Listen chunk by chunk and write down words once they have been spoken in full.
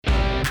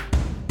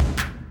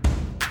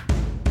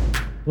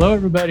Hello,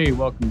 everybody.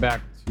 Welcome back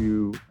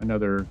to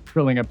another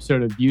thrilling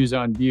episode of Views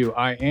on View.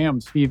 I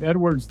am Steve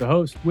Edwards, the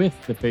host with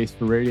the face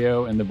for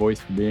radio and the voice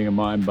for being a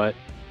mime, but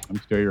I'm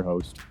still your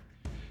host.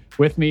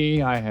 With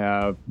me, I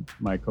have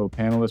my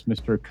co-panelist,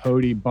 Mr.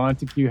 Cody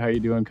Bonteque. How you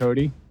doing,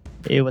 Cody?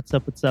 Hey, what's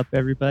up,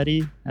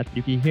 everybody?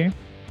 Happy to be here.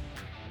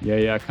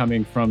 Yeah.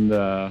 Coming from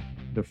the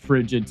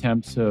frigid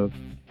temps of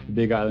the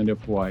big island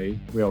of Hawaii,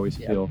 we always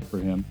feel for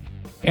him.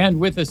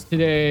 And with us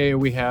today,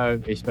 we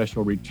have a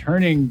special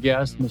returning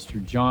guest,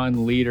 Mr.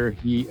 John Leider.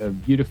 He of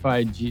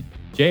Vuetify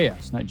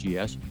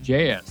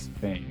JS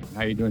fame.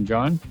 How you doing,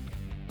 John?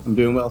 I'm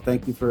doing well.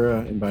 Thank you for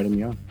inviting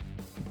me on.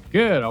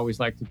 Good. Always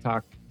like to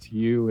talk to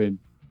you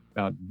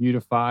about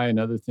Vuetify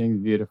and other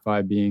things.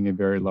 Vuetify being a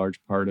very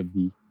large part of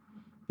the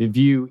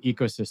VUE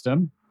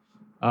ecosystem.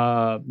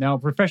 Now,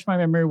 refresh my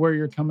memory where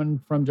you're coming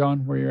from,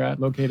 John. Where you're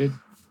located?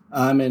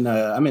 I'm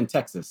in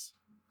Texas.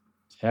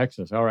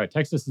 Texas. All right.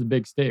 Texas is a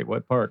big state.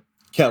 What part?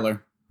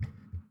 Keller.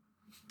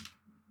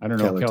 I don't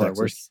know Keller.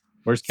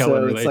 Where's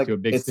Keller related to a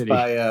big city?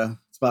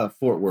 It's by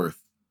Fort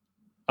Worth.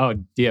 Oh,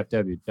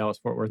 DFW, Dallas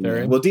Fort Worth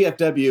area. Well,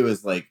 DFW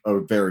is like a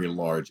very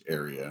large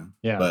area.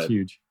 Yeah, it's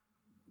huge.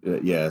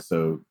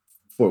 So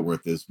Fort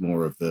Worth is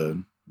more of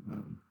the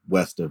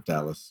west of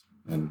Dallas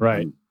and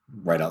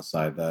right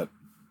outside that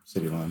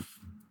city line.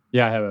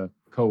 Yeah, I have a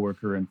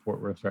coworker in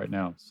Fort Worth right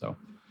now. So,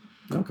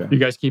 okay, you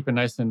guys keeping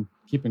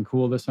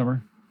cool this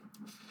summer?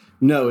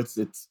 No,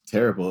 it's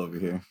terrible over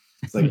here.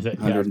 It's like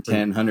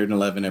 110,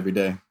 111 every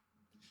day.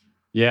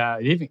 Yeah,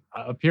 even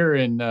up here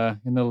in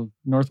the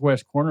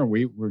northwest corner,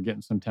 we were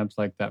getting some temps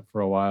like that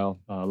for a while.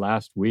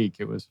 Last week,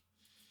 it was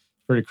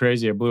pretty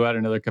crazy. I blew out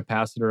another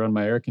capacitor on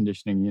my air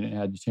conditioning unit,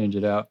 had to change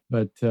it out.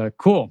 But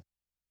cool.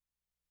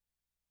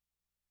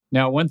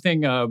 Now, one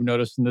thing I've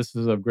noticed, and this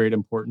is of great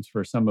importance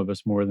for some of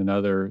us more than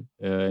others,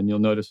 and you'll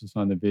notice this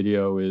on the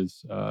video,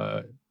 is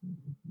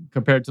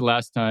compared to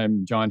last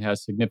time, John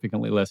has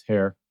significantly less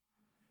hair.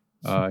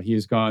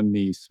 He's gone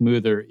the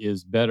smoother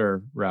is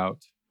better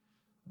route.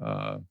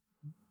 I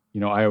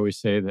always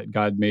say that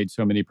God made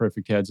so many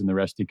perfect heads and the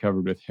rest he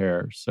covered with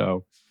hair.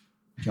 So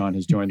John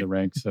has joined the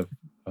ranks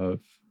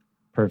of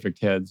perfect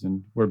heads,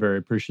 and we're very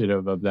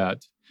appreciative of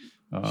that.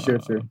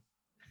 Sure.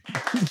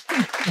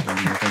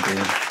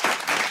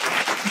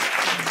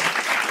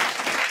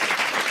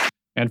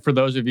 And for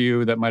those of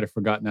you that might have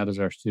forgotten that as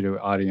our studio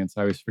audience,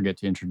 I always forget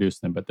to introduce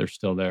them, but they're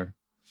still there.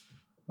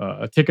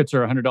 Tickets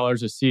are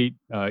 $100 a seat.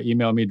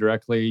 Email me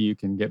directly. You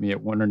can get me at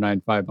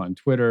Wonder95 on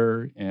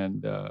Twitter,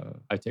 and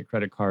I take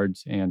credit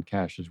cards and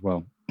cash as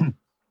well.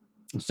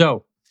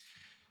 So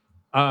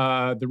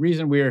the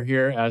reason we are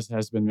here, as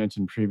has been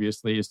mentioned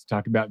previously, is to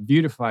talk about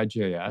Vuetify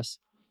JS.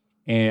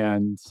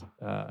 And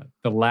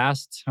the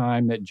last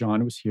time that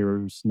John was here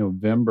was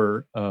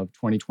November of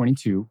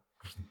 2022.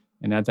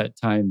 And at that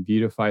time,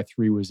 Vuetify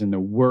 3 was in the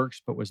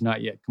works, but was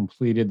not yet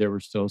completed. There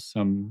were still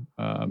some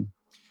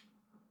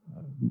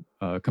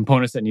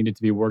components that needed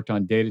to be worked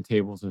on. Data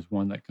tables is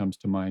one that comes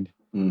to mind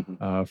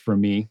for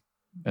me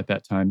at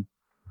that time.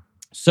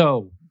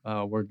 So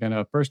we're going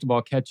to, first of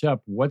all, catch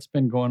up. What's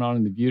been going on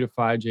in the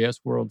Vuetify JS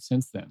world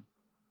since then?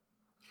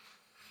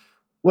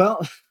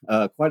 Well,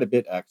 quite a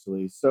bit,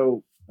 actually.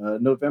 So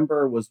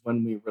November was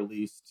when we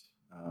released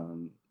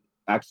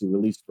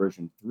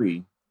version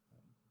 3,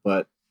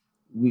 but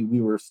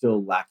we were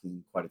still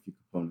lacking quite a few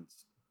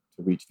components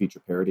to reach feature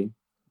parity.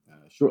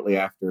 Shortly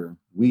after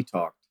we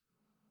talked,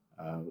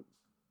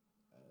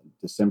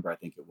 December, I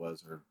think it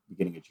was, or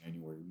beginning of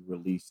January, we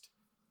released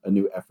a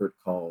new effort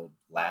called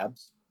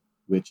Labs,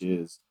 which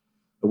is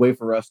a way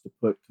for us to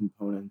put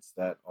components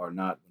that are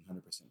not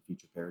 100%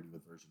 feature parity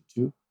with version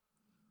 2,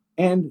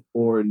 and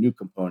or new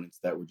components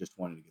that we're just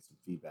wanting to get some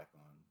feedback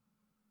on,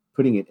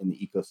 putting it in the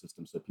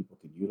ecosystem so people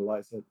can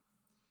utilize it,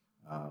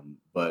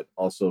 but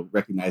also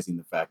recognizing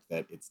the fact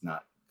that it's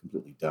not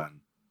completely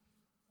done.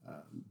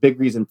 Big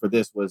reason for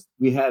this was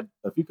we had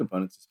a few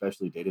components,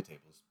 especially data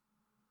tables,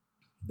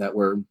 that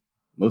were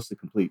mostly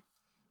complete,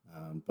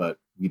 but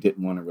we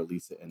didn't want to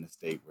release it in a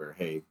state where,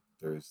 hey,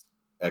 there's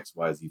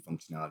XYZ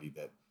functionality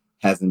that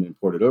hasn't been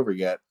ported over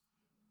yet,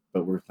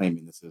 but we're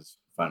claiming this is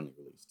finally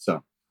released.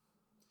 So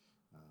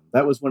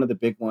that was one of the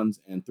big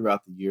ones. And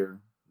throughout the year,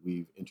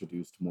 we've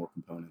introduced more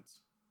components,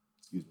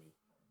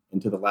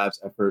 into the Labs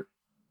effort.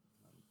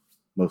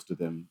 Most of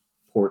them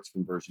ports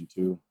from version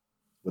 2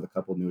 with a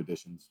couple new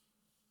additions.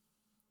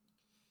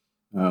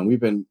 We've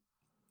been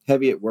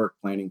heavy at work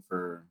planning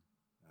for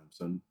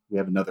we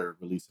have another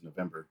release in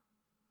November,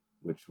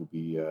 which will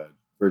be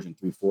version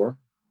 3.4,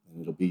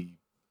 and it'll be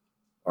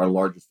our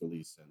largest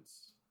release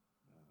since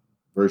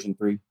version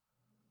 3.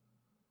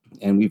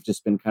 And we've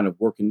just been kind of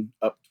working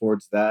up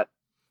towards that,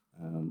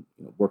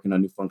 working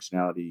on new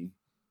functionality,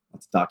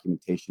 lots of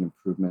documentation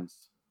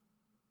improvements,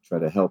 try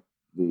to help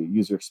the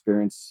user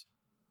experience,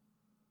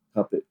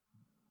 help it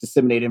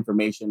disseminate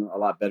information a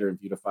lot better in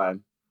Vuetify.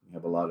 We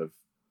have a lot of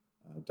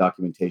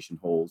documentation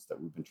holes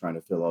that we've been trying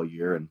to fill all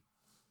year. And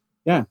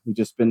we've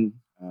just been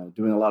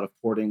doing a lot of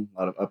porting, a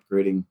lot of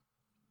upgrading,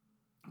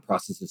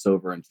 process this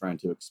over and trying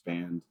to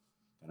expand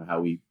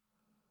how we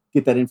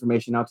get that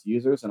information out to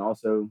users, and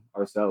also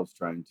ourselves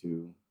trying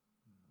to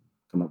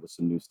come up with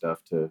some new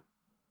stuff to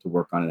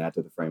work on and add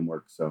to the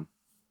framework. So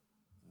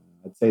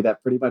I'd say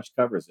that pretty much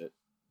covers it.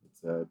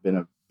 It's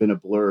been a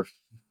blur,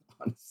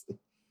 honestly,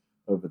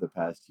 over the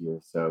past year.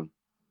 So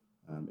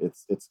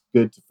it's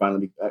good to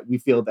finally we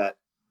feel that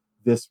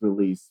this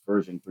release,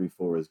 version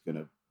 3.4, is going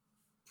to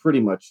pretty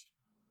much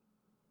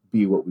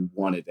be what we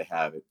wanted to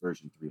have at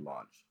version 3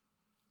 launch,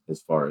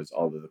 as far as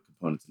all of the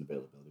components and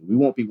availability. We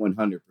won't be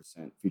 100%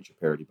 feature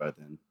parity by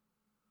then,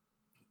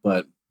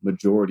 but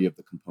majority of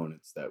the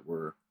components that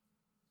were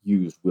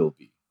used will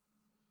be.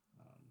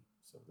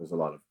 So there's a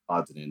lot of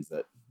odds and ends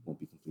that won't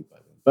be complete by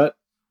then, but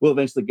we'll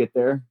eventually get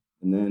there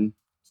and then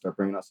start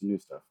bringing out some new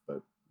stuff.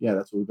 But yeah,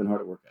 that's what we've been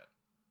hard at work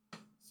at.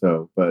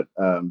 So, but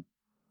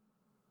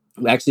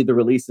actually the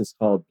release is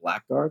called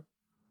Blackguard.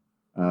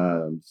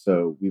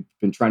 So we've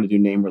been trying to do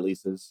name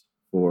releases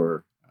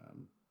for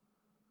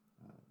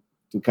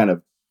to kind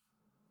of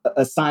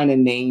assign a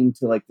name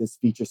to like this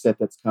feature set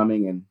that's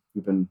coming, and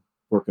we've been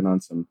working on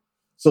some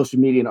social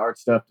media and art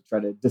stuff to try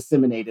to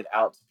disseminate it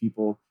out to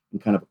people in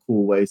kind of a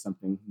cool way,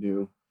 something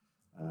new.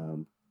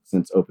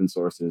 Since open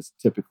source is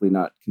typically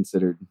not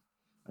considered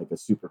like a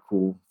super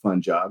cool,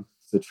 fun job,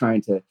 so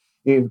trying to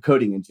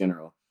coding in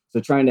general. So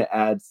trying to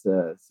add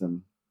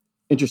some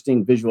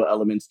interesting visual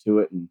elements to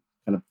it and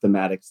kind of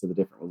thematics to the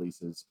different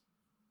releases.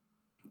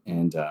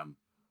 And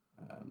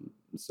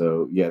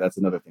so, yeah, that's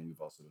another thing we've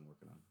also been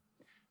working on.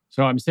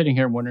 So I'm sitting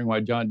here wondering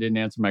why John didn't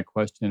answer my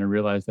question and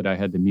realized that I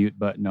had the mute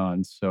button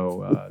on.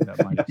 So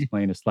that might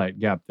explain a slight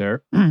gap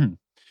there.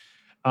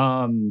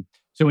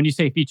 So when you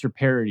say feature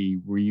parity,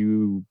 were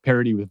you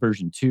parity with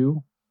version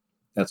 2?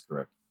 That's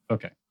correct.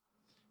 Okay.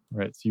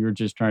 Right. So you were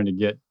just trying to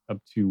get up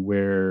to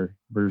where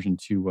version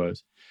 2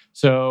 was.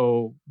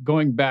 So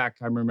going back,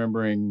 I'm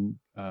remembering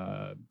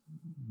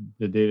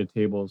the data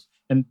tables.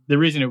 And the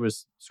reason it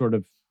was sort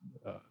of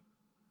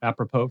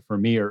apropos for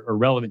me or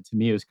relevant to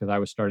me is because I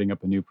was starting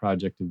up a new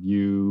project, a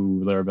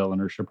VUE Laravel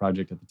inertia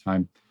project at the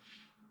time.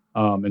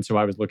 And so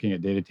I was looking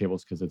at data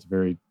tables because it's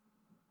very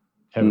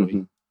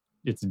heavily,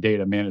 it's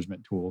data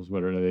management tools,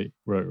 what it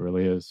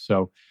really is.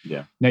 So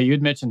yeah. Now you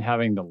had mentioned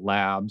having the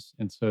labs.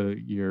 And so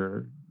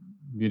your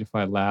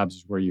Vuetify labs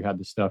is where you had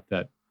the stuff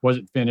that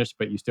wasn't finished,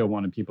 but you still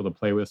wanted people to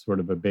play with, sort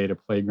of a beta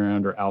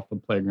playground or alpha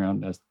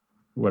playground, as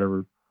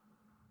whatever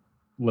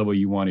level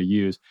you want to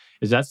use.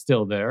 Is that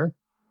still there?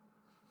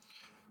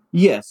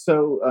 Yeah,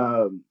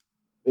 so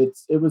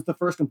it was the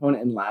first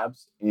component in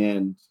labs,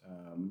 and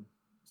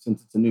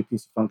since it's a new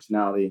piece of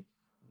functionality,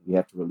 we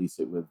have to release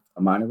it with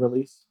a minor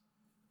release.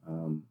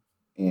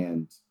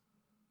 And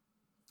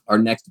our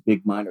next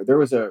big minor,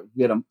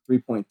 we had a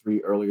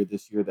 3.3 earlier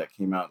this year that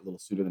came out a little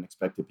sooner than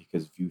expected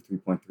because Vue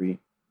 3.3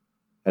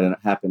 hadn't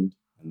happened,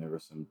 and there were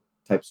some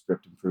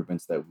TypeScript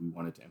improvements that we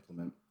wanted to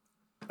implement.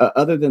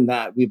 Other than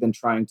that, we've been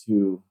trying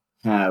to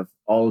have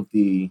all of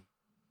the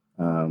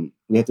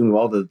we have to move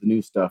all the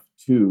new stuff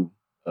to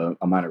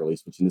a minor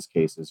release, which in this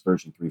case is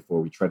version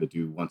 3.4. We try to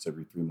do once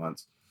every 3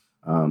 months.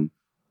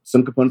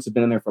 Some components have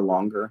been in there for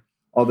longer.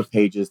 All the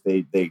pages,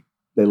 they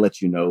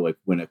let you know like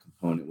when a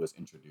component was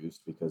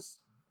introduced, because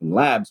in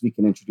labs, we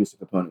can introduce a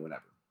component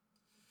whenever,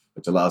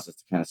 which allows us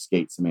to kind of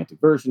skate semantic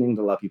versioning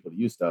to allow people to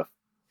use stuff.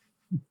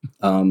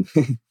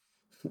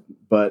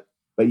 But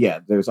yeah,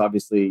 there's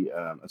obviously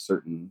a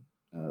certain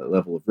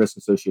level of risk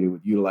associated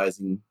with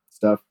utilizing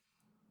stuff.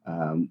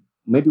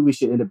 Maybe we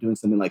should end up doing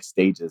something like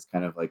stages,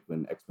 kind of like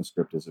when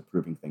ECMAScript is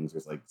approving things.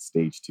 There's like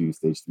stage 2,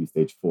 stage 3,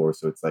 stage 4.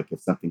 So it's like if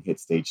something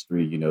hits stage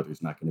 3,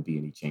 there's not going to be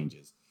any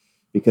changes,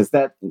 because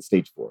that in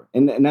stage 4,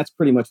 and that's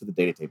pretty much what the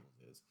data table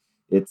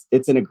is.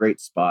 It's in a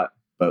great spot,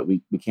 but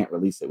we can't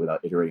release it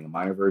without iterating a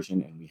minor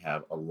version, and we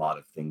have a lot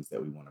of things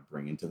that we want to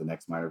bring into the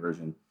next minor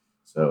version.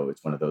 So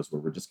it's one of those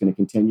where we're just going to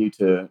continue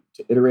to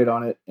iterate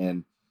on it,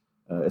 and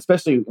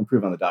especially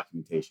improve on the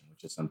documentation,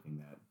 which is something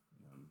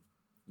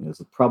that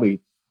is probably.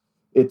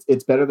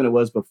 It's better than it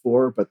was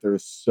before, but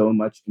there's so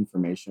much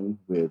information.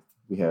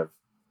 We have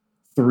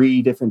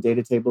 3 different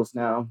data tables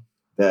now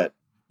that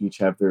each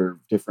have their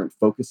different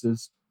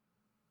focuses.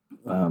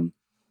 Main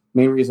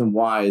reason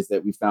why is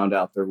that we found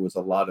out there was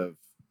a lot of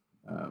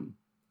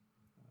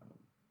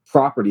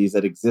properties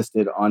that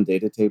existed on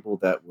data table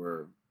that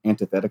were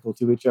antithetical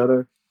to each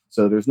other.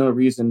 So there's no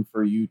reason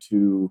for you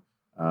to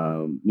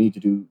need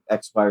to do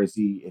X, Y, or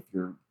Z if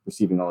you're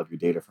receiving all of your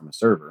data from a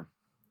server,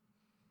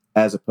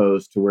 as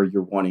opposed to where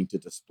you're wanting to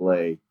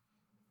display,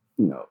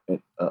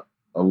 a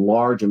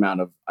large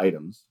amount of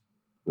items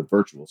with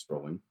virtual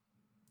scrolling,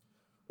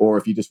 or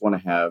if you just want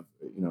to have,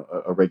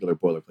 a regular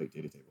boilerplate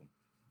data table.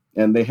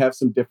 And they have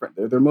some different,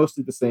 they're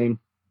mostly the same.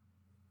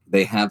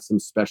 They have some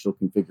special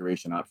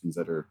configuration options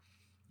that are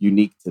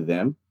unique to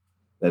them,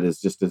 that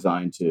is just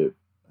designed to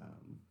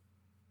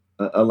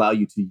allow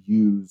you to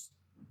use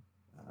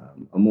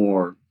a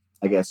more,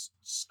 I guess,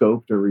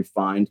 scoped or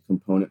refined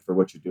component for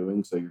what you're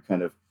doing. So you're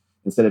kind of,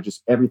 instead of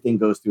just everything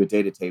goes through a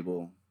data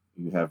table,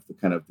 you have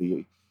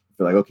you're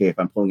like, okay, if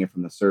I'm pulling it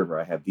from the server,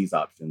 I have these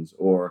options,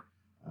 or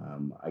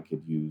I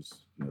could use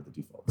the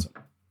default.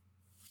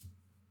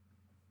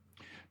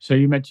 So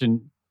you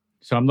mentioned,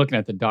 so I'm looking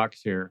at the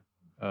docs here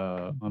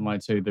online.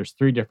 So there's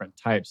 3 different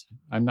types.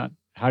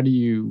 How do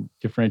you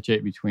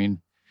differentiate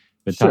between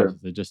the types? Sure.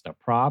 Is it just a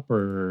prop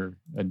or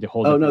a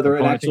whole Oh, no, different they're an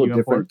component that actual you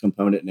import? different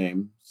component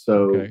name.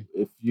 So Okay.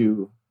 if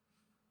you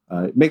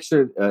make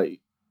sure, I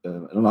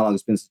don't know how long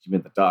it's been since you've been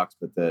at the docs,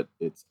 but that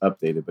it's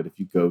updated. But if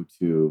you go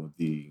to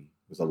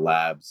there's a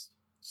labs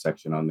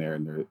section on there,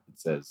 and it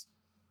says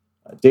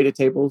data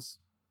tables,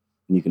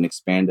 and you can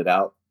expand it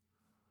out.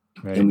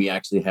 Right. And we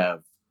actually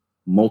have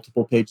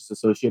multiple pages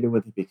associated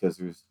with it because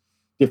there's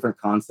different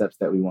concepts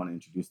that we want to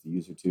introduce the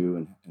user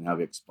to and how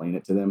we explain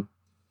it to them.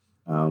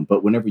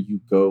 But whenever you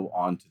go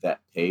onto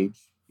that page,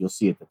 you'll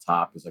see at the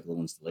top, there's like a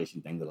little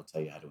installation thing that'll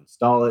tell you how to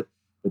install it.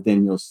 But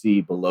then you'll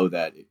see below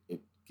that,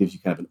 it gives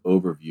you kind of an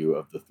overview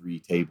of the 3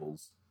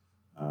 tables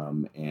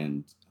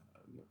and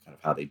kind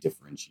of how they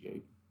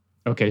differentiate.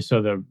 Okay,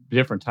 so the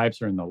different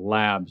types are in the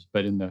labs,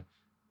 but in the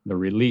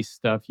release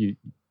stuff,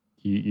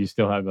 you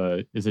still have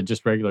is it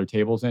just regular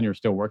tables then? You're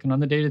still working on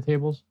the data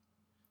tables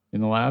in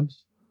the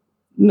labs?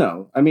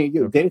 No, I mean,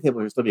 Okay. data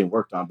tables are still being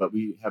worked on, but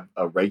we have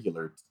a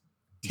regular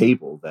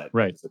table that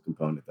Right. is a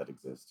component that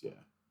exists. Yeah.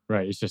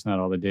 Right. It's just not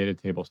all the data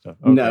table stuff.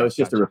 Okay, No, it's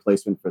just a gotcha.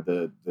 replacement for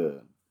the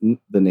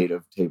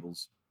native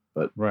tables.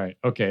 But Right.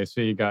 Okay.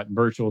 So you got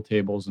virtual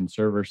tables and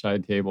server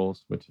side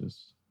tables, which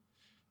is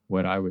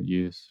what I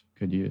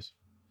could use.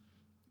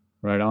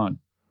 Right on.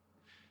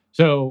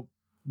 So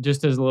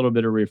just as a little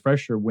bit of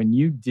refresher, when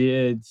you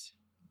did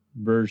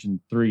version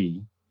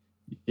 3,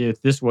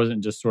 if this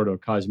wasn't just sort of a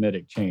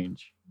cosmetic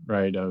change,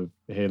 right? Of,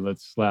 hey,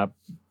 let's slap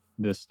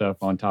this stuff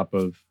on top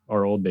of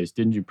our old base.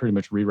 Didn't you pretty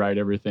much rewrite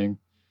everything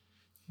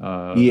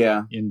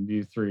yeah, in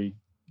Vue 3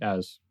 that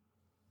was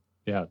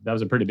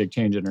a pretty big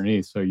change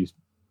underneath. So you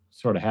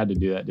sort of had to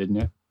do that, didn't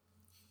you?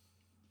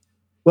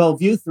 well,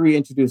 Vue 3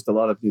 introduced a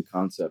lot of new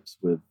concepts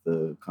with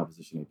the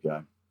composition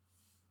API.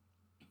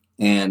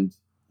 And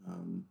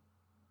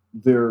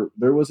there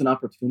was an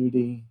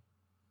opportunity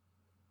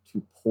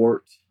to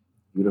port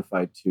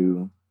Vuetify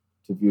 2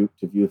 to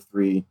Vue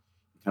 3,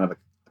 kind of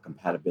a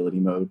compatibility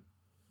mode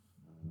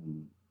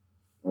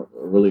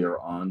earlier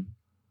on.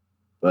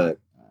 But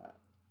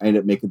I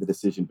ended up making the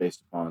decision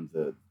based upon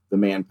the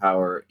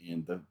manpower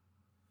and the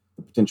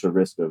potential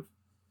risk of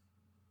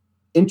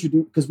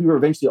because we were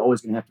eventually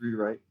always going to have to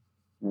rewrite.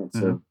 Right? Mm-hmm.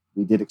 So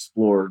we did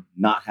explore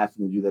not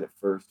having to do that at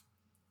first.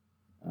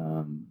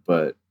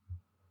 But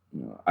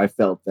I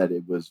felt that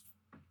it was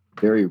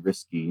very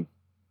risky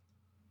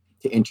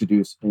to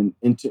introduce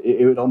into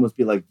it would almost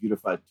be like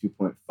Vuetify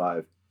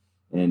 2.5,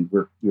 and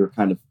we were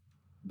kind of,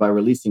 by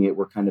releasing it,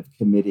 we're kind of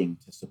committing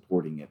to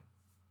supporting it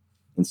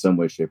in some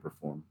way, shape, or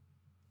form.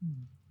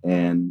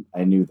 And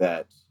I knew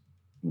that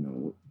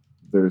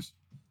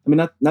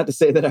not to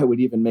say that I would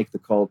even make the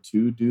call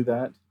to do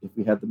that if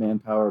we had the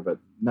manpower, but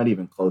not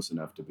even close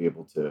enough to be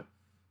able to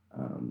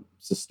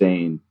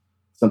sustain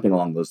something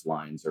along those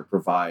lines or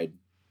provide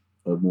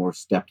a more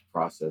stepped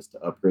process to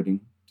upgrading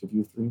to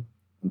Vue 3,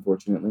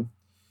 unfortunately.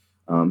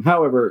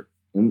 However,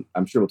 and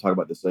I'm sure we'll talk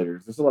about this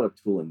later, there's a lot of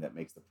tooling that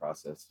makes the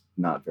process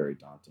not very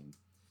daunting.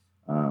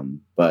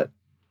 But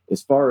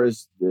as far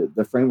as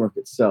the framework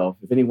itself,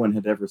 if anyone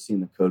had ever seen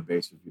the code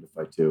base for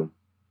Vuetify 2,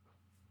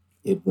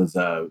 it was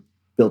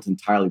built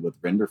entirely with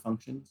render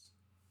functions,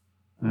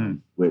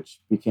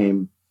 which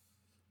became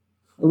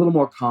a little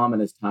more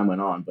common as time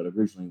went on, but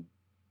originally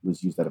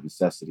was used out of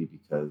necessity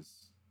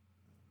because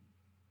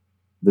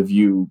the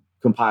Vue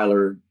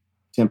compiler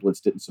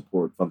templates didn't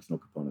support functional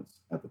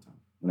components at the time,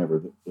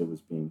 whenever it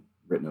was being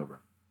written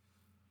over.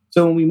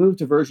 So when we moved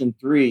to version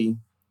 3,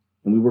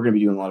 and we were going to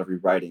be doing a lot of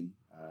rewriting,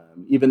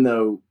 even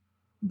though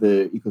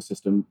the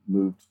ecosystem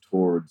moved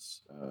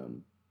towards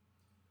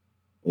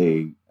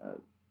a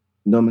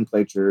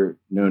nomenclature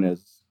known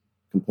as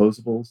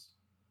composables,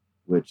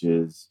 which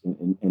is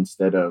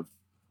instead of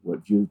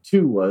what Vue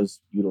 2 was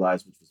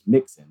utilized, which was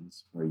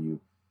mixins, where you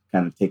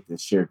kind of take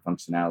this shared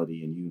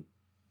functionality and you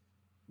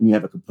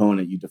have a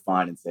component you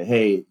define and say,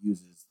 hey, it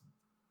uses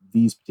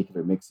these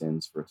particular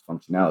mixins for its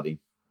functionality.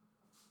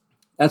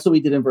 That's what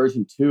we did in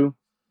version 2.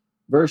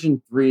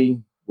 Version 3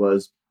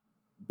 was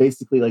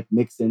basically like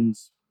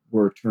mixins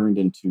were turned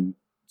into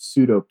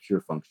pseudo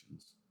pure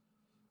functions.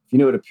 If you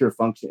know what a pure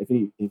function,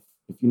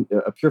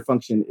 a pure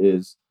function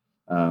is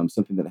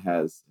something that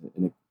has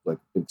an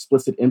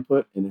explicit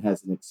input and it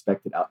has an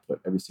expected output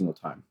every single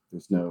time.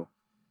 There's no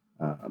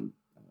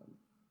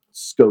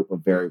scope of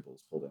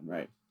variables pulled in,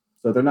 right?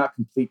 So they're not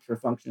complete pure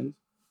functions,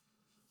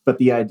 but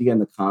the idea and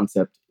the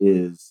concept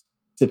is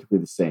typically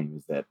the same,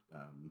 is that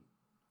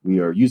we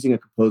are using a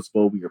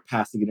composable, we are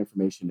passing it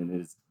information,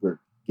 and we're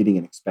getting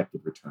an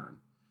expected return.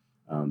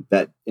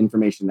 That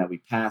information that we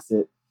pass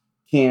it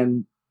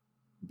can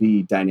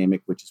be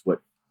dynamic, which is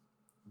what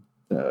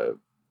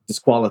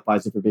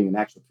disqualifies it for being an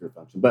actual pure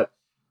function. But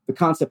the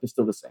concept is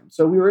still the same.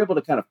 So we were able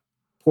to kind of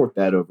port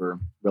that over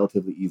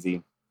relatively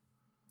easy.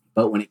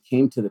 But when it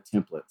came to the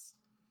templates,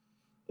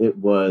 it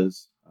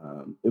was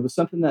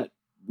something that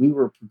we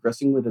were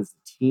progressing with as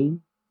a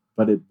team,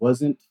 but it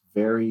wasn't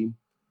very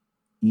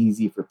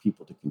easy for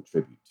people to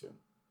contribute to.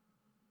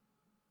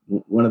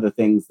 one of the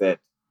things that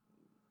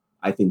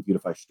I think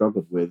Vuetify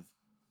struggled with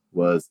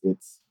was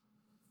its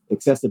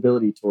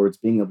accessibility towards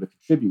being able to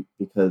contribute,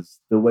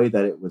 because the way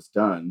that it was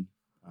done,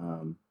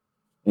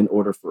 in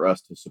order for us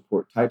to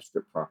support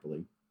TypeScript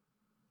properly,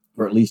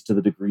 or at least to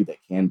the degree that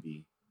can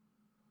be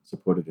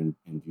supported in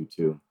Vue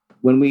 2.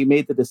 When we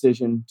made the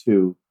decision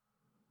to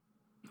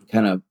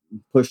kind of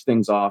push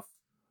things off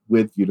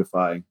with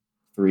Vuetify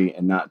 3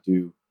 and not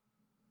do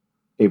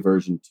a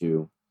version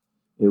 2,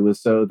 it was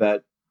so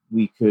that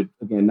we could,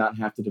 again, not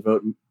have to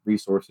devote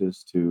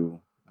resources to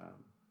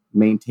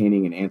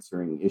maintaining and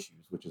answering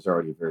issues, which is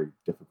already a very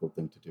difficult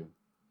thing to do.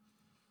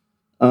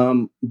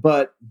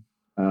 But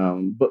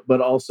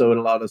also it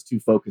allowed us to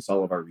focus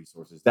all of our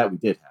resources that we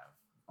did have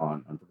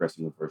on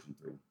progressing with version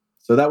 3.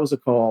 So that was a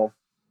call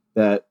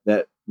that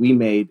we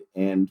made,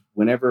 and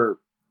whenever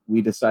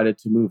we decided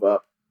to move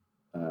up,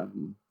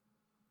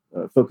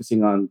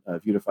 focusing on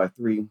Vuetify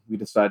 3, we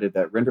decided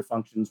that render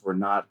functions were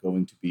not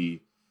going to be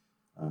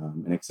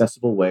an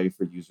accessible way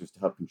for users to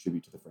help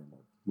contribute to the framework.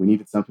 We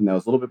needed something that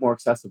was a little bit more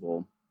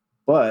accessible,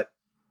 but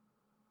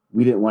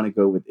we didn't want to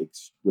go with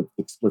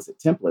explicit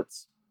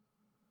templates,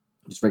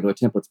 just regular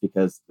templates,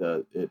 because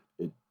it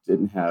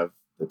didn't have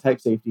the type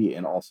safety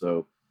and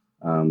also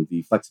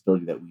the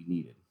flexibility that we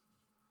needed.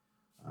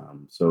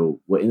 So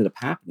what ended up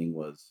happening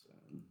was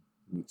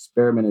we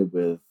experimented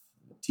with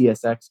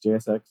TSX,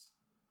 JSX,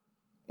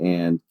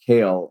 and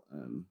Kale,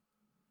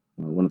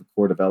 one of the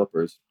core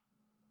developers,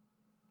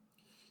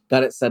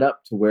 got it set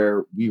up to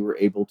where we were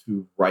able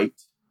to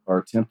write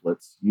our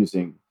templates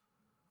using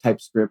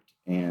TypeScript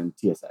and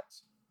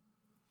TSX.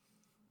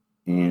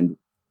 And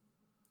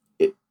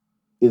it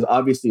is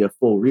obviously a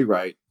full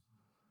rewrite,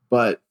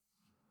 but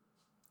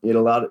it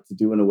allowed it to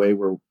do in a way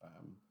where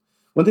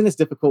one thing that's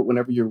difficult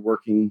whenever you're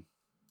working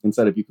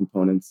inside of Vue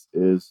components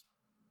is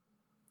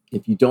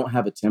if you don't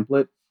have a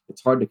template,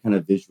 it's hard to kind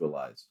of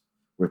visualize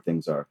where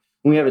things are.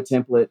 When we have a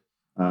template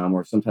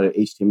or some type of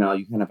HTML,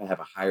 you kind of have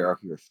a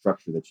hierarchy or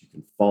structure that you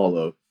can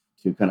follow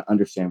to kind of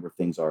understand where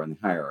things are in the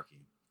hierarchy.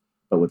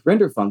 But with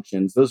render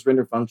functions, those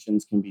render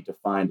functions can be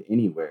defined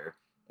anywhere,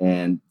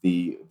 and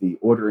the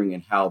ordering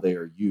and how they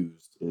are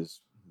used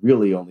is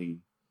really only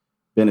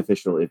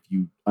beneficial if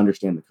you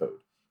understand the code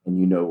and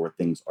you know where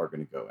things are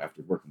going to go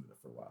after working with it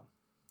for a while.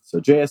 So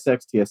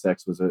JSX,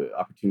 TSX was an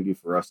opportunity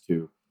for us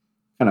to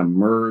kind of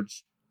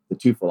merge the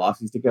two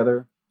philosophies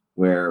together,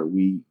 where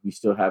we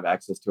still have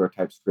access to our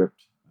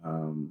TypeScript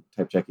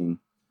type checking,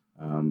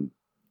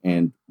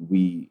 and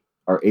we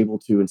are able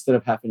to, instead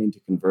of having to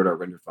convert our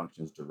render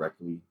functions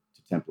directly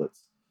to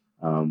templates,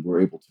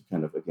 we're able to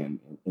kind of, again,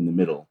 in the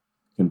middle,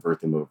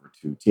 convert them over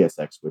to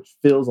TSX, which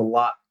feels a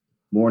lot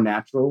more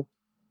natural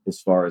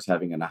as far as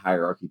having a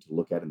hierarchy to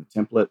look at in the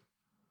template.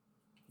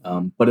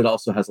 But it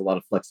also has a lot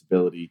of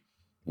flexibility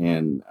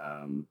and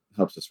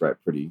helps us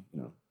write pretty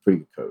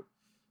good code.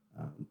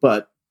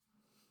 But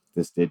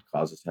this did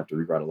cause us to have to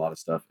rewrite a lot of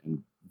stuff,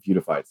 and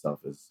Vuetify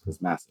itself is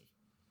massive.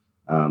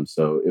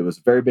 So it was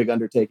a very big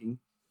undertaking.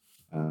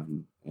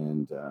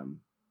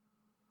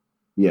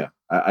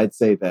 I'd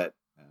say that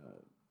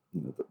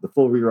the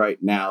full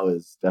rewrite now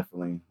is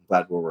definitely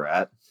glad where we're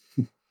at,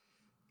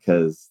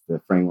 because the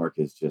framework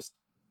is just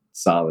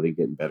solid and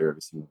getting better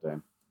every single day.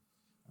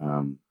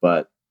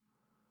 But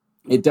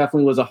it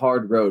definitely was a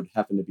hard road,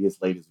 having to be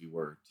as late as we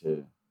were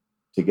to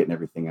getting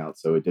everything out.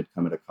 So it did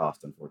come at a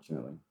cost,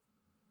 unfortunately.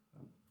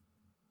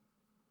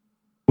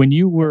 When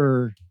you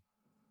were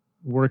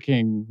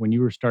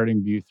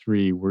starting Vue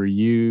 3, were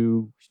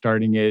you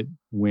starting it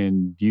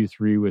when Vue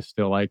 3 was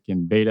still like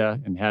in beta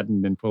and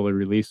hadn't been fully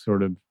released,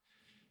 sort of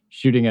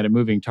shooting at a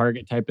moving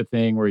target type of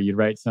thing, where you'd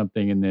write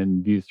something and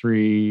then Vue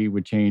 3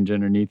 would change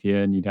underneath you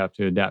and you'd have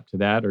to adapt to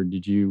that? Or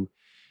did you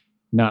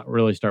not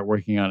really start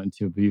working on it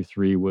until Vue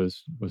 3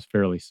 was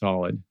fairly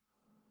solid?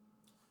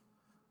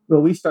 Well,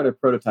 we started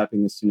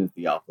prototyping as soon as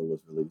the alpha was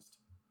released.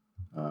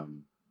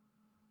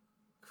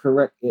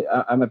 Correct.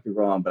 I might be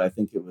wrong, but I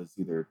think it was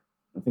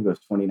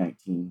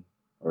 2019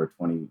 or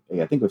 20.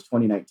 Yeah, I think it was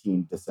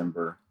 2019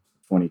 December,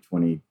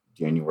 2020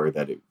 January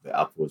that the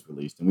alpha was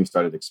released, and we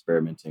started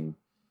experimenting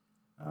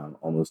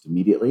almost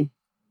immediately.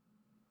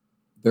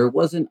 There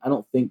wasn't, I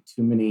don't think,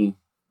 too many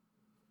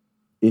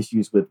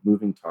issues with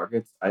moving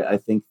targets. I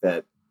think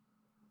that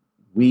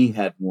we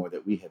had more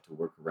that we had to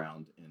work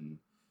around and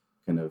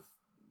kind of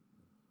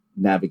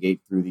navigate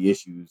through the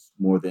issues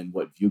more than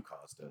what Vue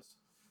caused us.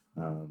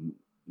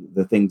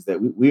 The things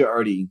that we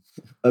already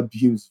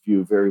abuse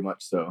Vue very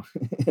much so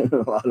in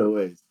a lot of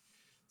ways.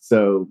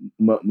 So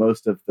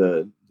most of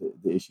the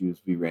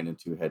issues we ran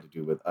into had to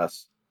do with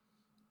us,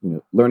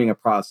 learning a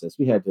process.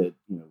 We had to,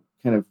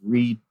 kind of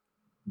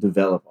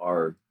redevelop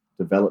our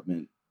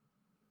development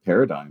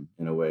paradigm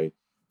in a way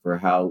for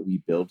how we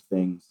build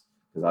things,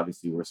 because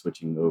obviously we're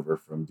switching over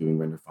from doing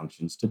render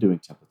functions to doing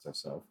templates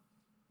ourselves,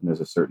 and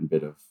there's a certain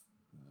bit of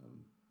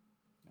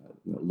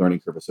learning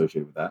curve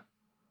associated with that.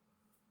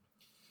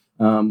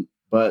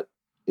 But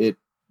it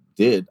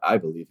did, I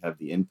believe, have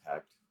the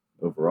impact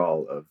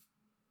overall of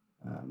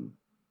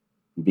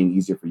being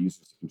easier for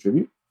users to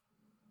contribute,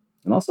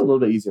 and also a little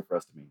bit easier for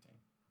us to maintain.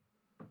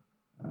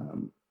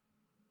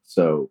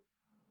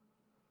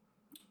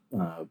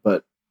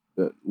 But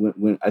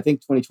when I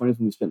think 2020 is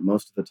when we spent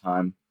most of the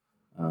time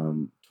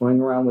toying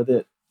around with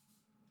it.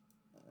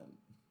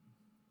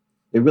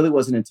 It really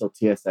wasn't until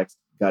TSX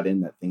got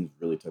in that things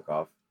really took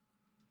off.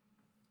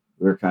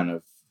 We were kind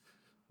of,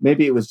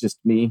 maybe it was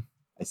just me.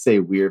 I say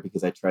weird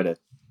because I try to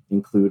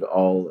include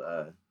all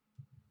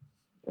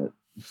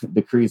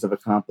degrees of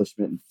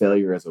accomplishment and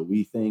failure as a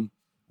we thing,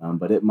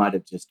 but it might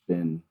have just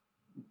been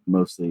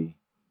mostly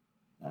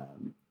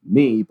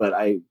me. But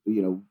it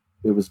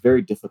was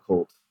very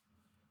difficult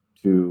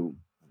to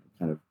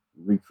kind of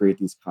recreate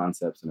these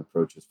concepts and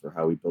approaches for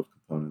how we build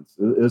components.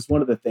 It was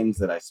one of the things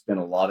that I spent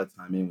a lot of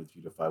time in with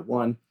Vuetify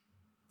 1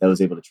 that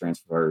was able to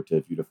transfer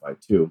to Vuetify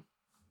 2,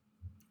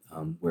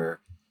 where,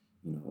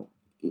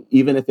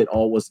 even if it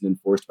all wasn't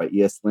enforced by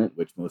ESLint,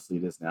 which mostly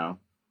it is now,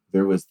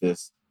 there was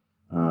this,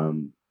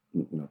 kind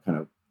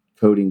of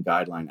coding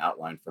guideline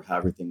outline for how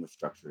everything was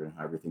structured and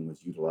how everything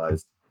was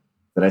utilized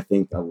that I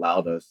think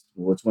allowed us,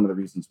 it's one of the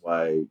reasons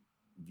why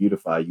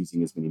Vuetify,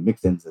 using as many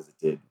mix-ins as it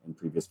did in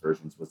previous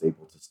versions, was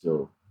able to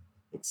still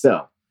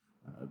excel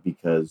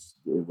because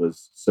it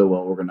was so well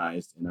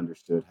organized and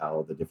understood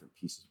how the different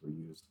pieces were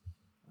used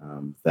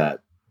that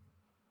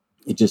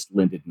it just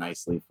lended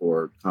nicely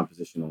for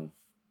compositional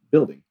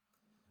building.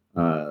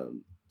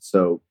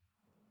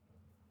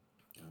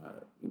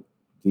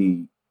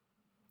 The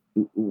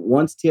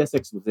once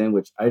TSX was in,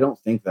 which I don't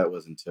think that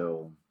was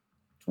until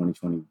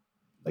 2020,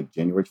 like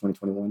January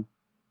 2021.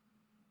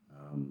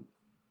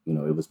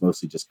 It was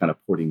mostly just kind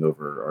of porting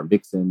over our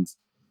mix-ins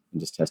and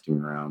just testing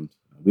around.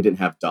 We didn't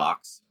have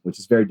docs, which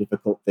is a very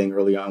difficult thing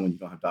early on when you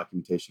don't have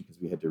documentation,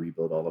 because we had to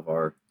rebuild all of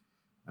our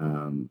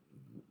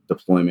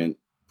deployment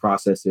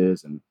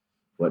processes and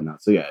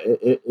whatnot. So yeah,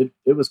 it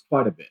was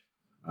quite a bit.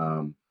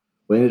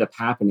 What ended up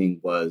happening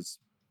was,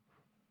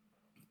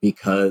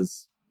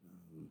 because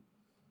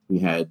we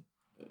had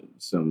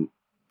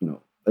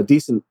a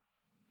decent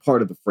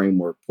part of the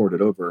framework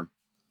ported over,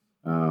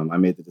 I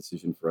made the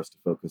decision for us to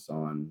focus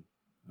on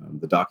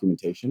the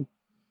documentation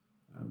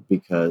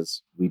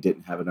because we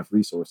didn't have enough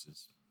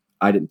resources,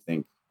 I didn't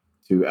think,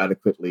 to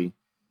adequately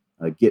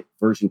get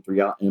version 3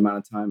 out in an amount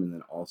of time, and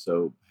then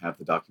also have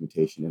the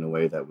documentation in a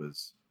way that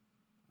was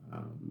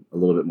a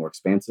little bit more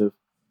expansive.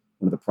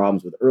 One of the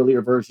problems with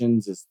earlier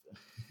versions is,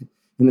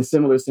 in the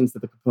similar sense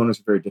that the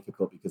components are very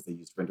difficult because they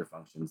used render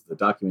functions, the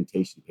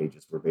documentation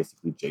pages were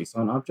basically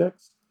JSON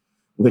objects,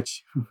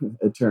 which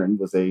in turn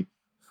was a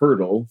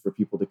hurdle for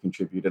people to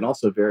contribute, and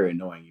also very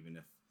annoying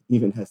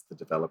even as the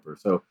developer.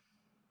 So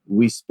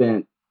we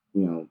spent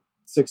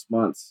 6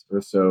 months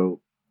or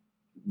so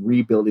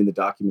rebuilding the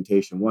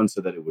documentation, one,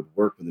 so that it would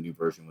work when the new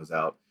version was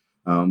out,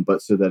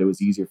 but so that it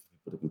was easier for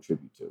people to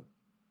contribute to.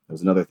 That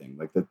was another thing.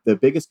 Like the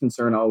biggest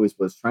concern always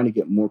was trying to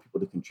get more people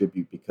to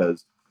contribute,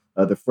 because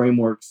the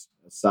framework's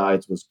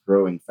size was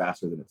growing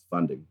faster than its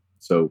funding.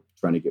 So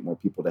trying to get more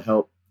people to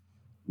help,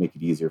 make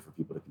it easier for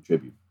people to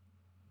contribute.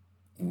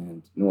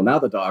 And now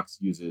the docs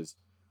uses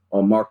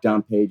all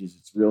markdown pages.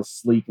 It's real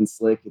sleek and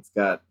slick. It's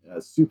got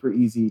super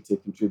easy to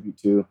contribute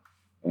to.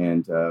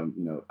 And,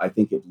 I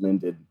think it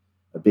lended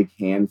a big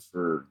hand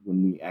for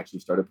when we actually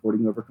started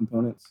porting over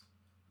components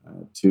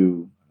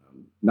to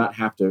not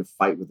have to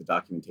fight with the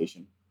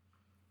documentation.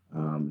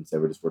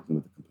 Instead, we're just working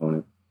with the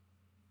component.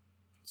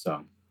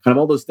 So kind of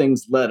all those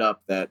things led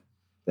up that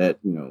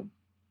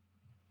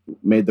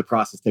made the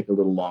process take a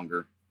little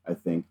longer, I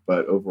think.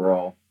 But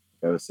overall,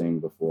 like I was saying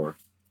before,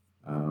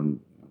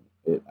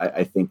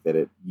 I think that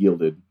it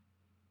yielded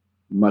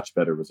much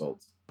better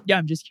results. Yeah,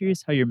 I'm just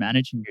curious how you're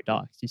managing your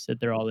docs. You said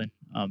they're all in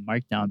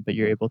Markdown, but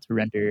you're able to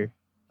render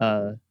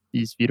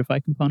these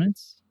Vuetify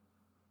components?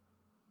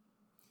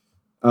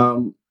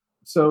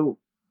 So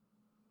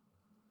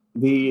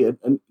the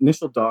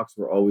initial docs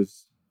were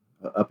always,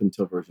 up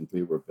until version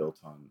 3, were built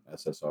on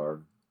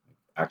SSR,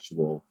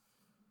 actual,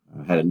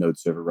 had a node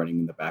server running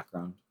in the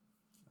background.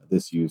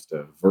 This used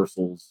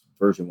Versal's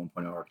version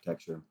 1.0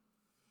 architecture.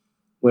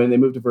 When they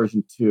moved to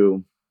version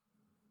 2,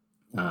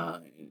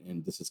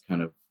 and this is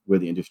kind of where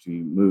the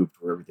industry moved,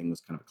 where everything was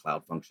kind of a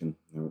cloud function,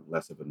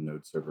 less of a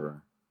node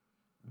server,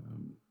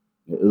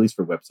 at least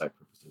for website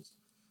purposes,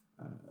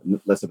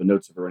 less of a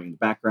node server running in the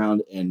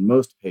background, and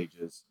most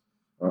pages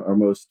or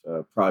most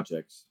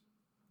projects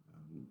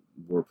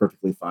were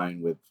perfectly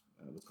fine with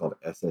what's called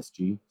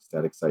SSG,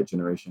 static site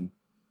generation,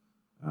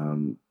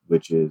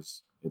 which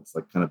is, it's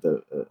like kind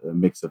of a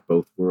mix of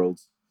both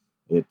worlds.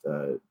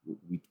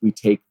 We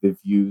take the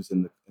views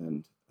and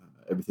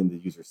everything the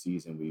user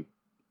sees, and we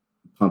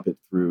pump it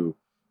through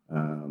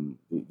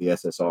the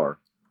SSR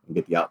and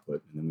get the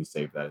output, and then we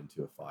save that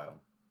into a file.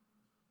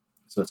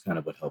 So it's kind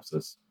of what helps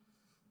us,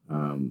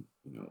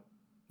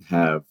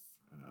 have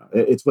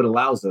it's what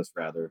allows us,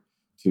 rather,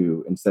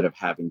 to, instead of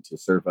having to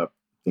serve up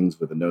things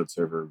with a node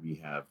server, we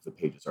have the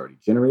pages already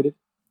generated.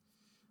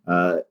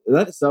 That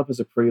itself is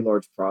a pretty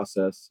large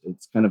process.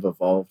 It's kind of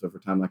evolved over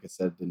time. Like I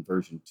said, in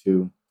version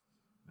 2,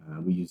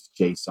 we use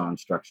JSON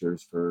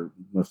structures for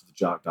most of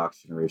the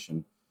docs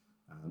generation.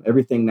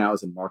 Everything now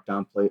is in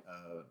Markdown.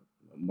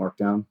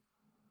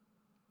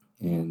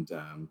 And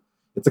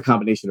it's a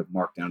combination of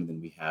Markdown, and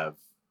then we have,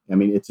 I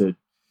mean, the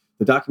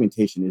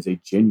documentation is a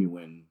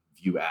genuine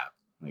Vue app,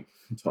 like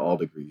to all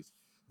degrees.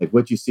 Like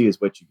what you see is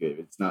what you get.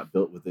 It's not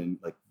built within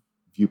like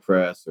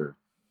VuePress or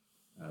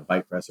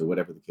BytePress or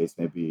whatever the case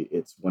may be.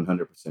 It's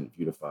 100%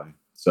 Vuetify.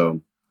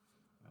 So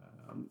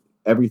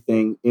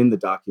everything in the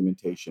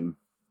documentation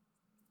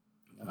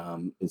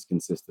is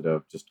consisted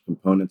of just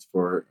components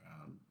for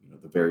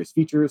the various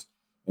features,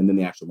 and then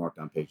the actual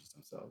Markdown pages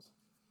themselves.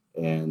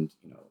 And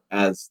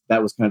as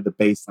that was kind of the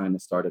baseline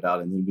that started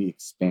out, and then we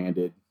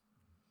expanded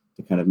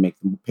to kind of make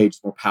the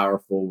pages more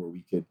powerful, where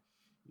we could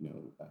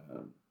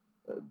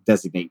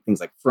designate things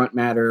like front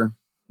matter,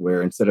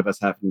 where instead of us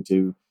having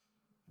to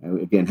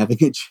again having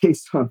a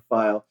JSON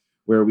file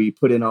where we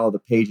put in all the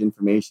page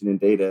information and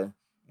data,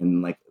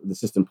 and like the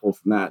system pulled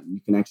from that, you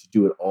can actually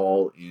do it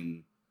all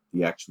in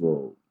the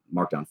actual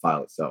Markdown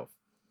file itself.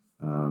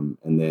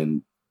 And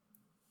then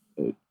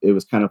it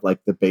was kind of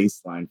like the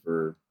baseline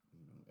for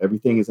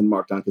everything is in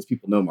Markdown, because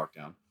people know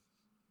Markdown,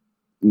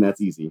 and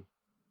that's easy.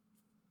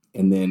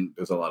 And then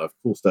there's a lot of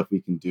cool stuff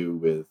we can do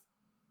with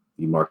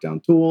the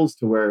Markdown tools,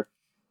 to where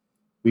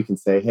we can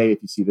say, hey,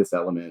 if you see this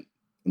element,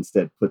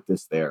 instead put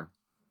this there,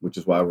 which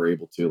is why we're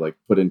able to like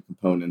put in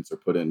components or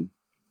put in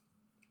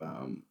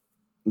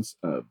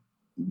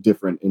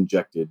different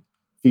injected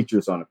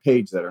features on a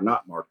page that are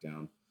not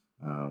Markdown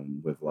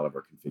with a lot of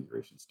our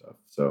configuration stuff.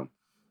 So,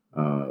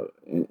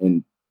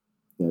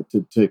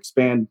 to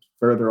expand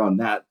further on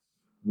that,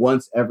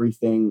 once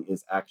everything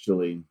is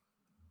actually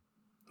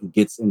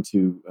gets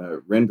into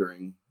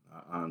rendering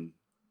on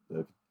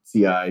the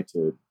CI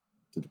to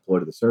deploy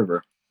to the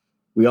server,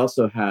 we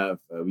also have,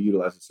 we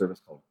utilize a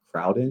service called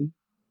Crowdin,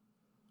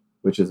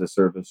 which is a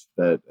service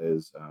that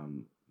is,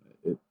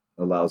 it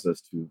allows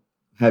us to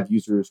have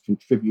users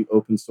contribute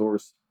open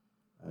source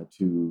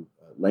to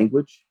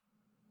language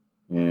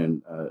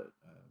and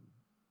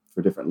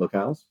for different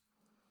locales.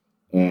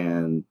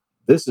 And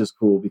this is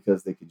cool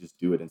because they could just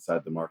do it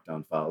inside the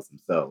Markdown files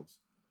themselves.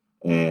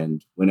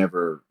 And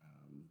whenever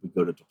we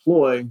go to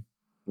deploy,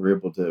 we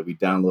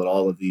download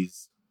all of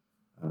these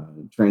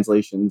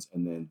translations,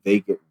 and then they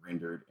get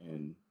rendered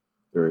in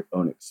their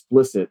own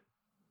explicit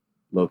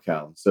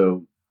locale.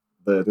 So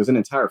there's an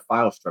entire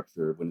file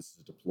structure when this is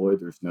deployed.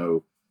 There's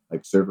no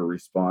like server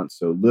response.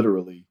 So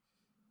literally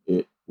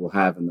it will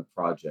have in the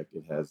project,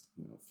 it has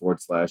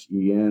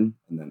 /en,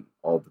 and then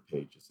all the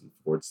pages, and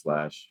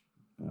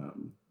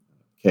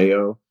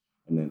 /ko,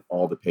 and then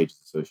all the pages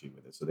associated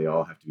with it. So they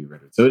all have to be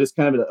rendered. So it is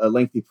kind of a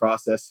lengthy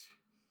process.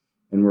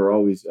 And we're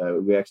always,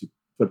 we actually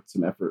put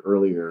some effort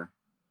earlier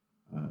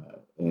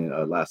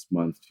in last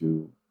month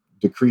to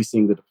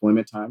decreasing the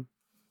deployment time.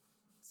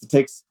 So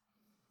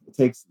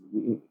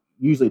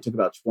usually it took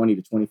about 20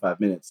 to 25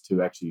 minutes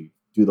to actually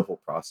do the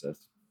whole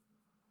process.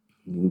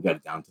 And we got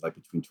it down to like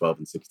between 12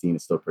 and 16.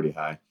 It's still pretty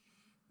high.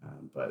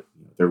 But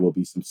there will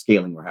be some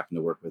scaling we're having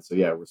to work with. So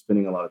yeah, we're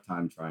spending a lot of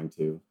time trying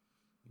to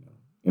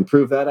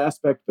improve that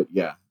aspect. But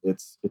yeah,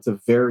 it's a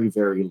very,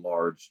 very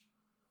large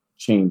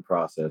chain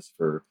process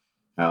for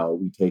how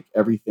we take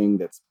everything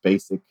that's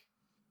basic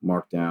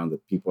Markdown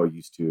that people are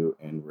used to,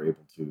 and we're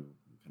able to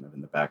kind of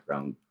in the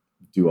background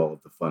do all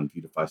of the fun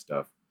Vuetify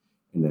stuff,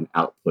 and then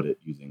output it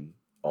using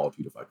all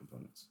Vuetify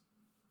components.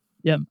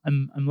 Yeah,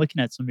 I'm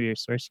looking at some of your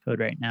source code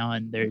right now,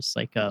 and there's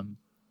like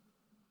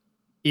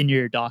in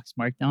your docs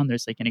Markdown,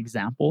 there's like an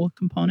example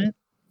component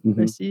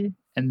I see,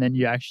 and then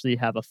you actually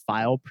have a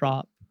file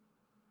prop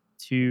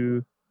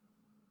to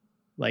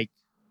like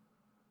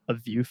a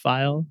Vue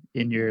file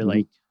in your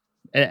like,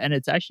 and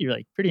it's actually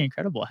like pretty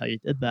incredible how you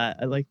did that.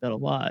 I like that a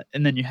lot.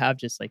 And then you have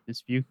just like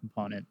this Vue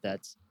component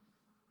that's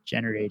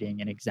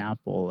generating an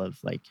example of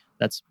like,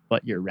 that's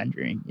what you're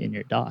rendering in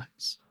your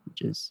docs,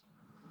 which is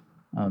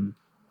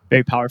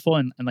very powerful.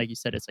 And like you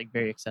said, it's like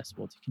very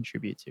accessible to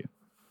contribute to.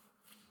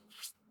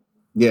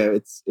 Yeah,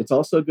 it's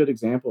also a good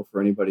example for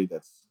anybody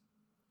that's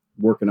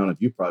working on a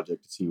Vue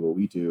project to see what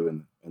we do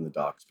in the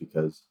docs,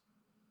 because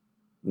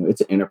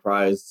it's an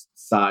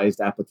enterprise-sized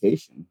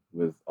application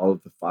with all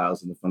of the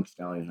files and the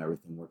functionality and how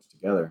everything works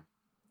together.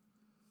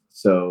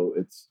 So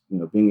it's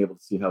being able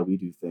to see how we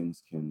do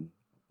things can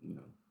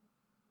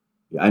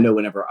I know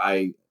whenever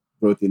I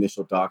wrote the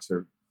initial docs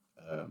or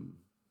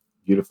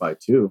Vuetify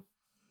 2,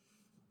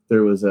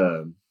 there was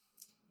a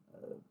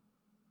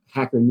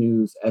Hacker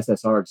News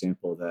SSR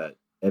example that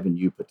Evan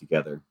Yu put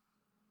together.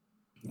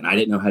 And I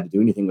didn't know how to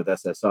do anything with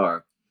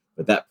SSR,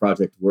 but that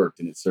project worked,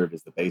 and it served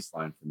as the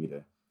baseline for me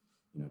to,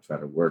 try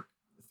to work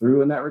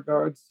through in that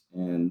regards.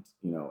 And,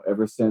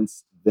 ever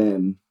since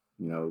then,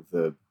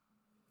 there's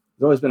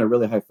always been a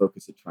really high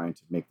focus at trying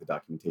to make the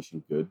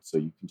documentation good, so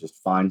you can just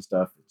find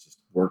stuff that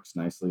just works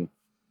nicely.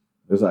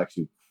 There's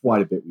actually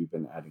quite a bit we've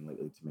been adding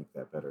lately to make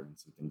that better, and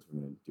some things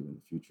we're going to do in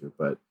the future.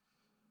 But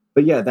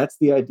yeah, that's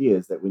the idea,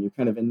 is that when you're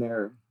kind of in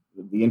there,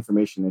 the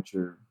information that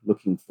you're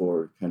looking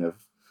for, kind of,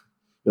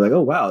 you're like,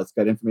 oh, wow, it's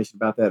got information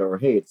about that, or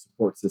hey, it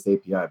supports this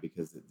API,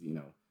 because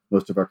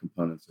most of our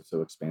components are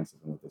so expansive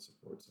in what they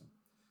support. So,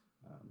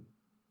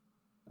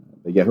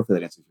 but yeah, hopefully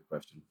that answers your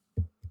question.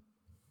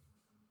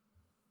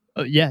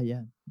 Oh yeah,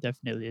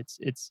 definitely.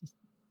 It's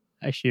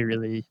actually a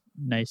really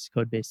nice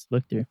code base to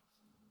look through.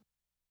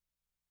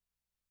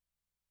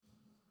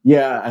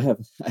 Yeah,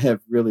 I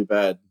have really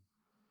bad.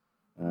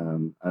 I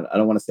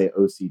don't want to say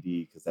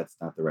OCD because that's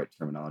not the right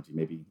terminology.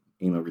 Maybe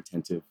anal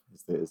retentive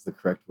is the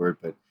correct word,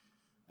 but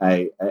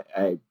I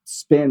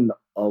spend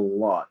a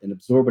lot, an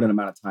exorbitant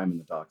amount of time in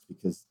the docs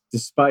because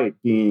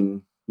despite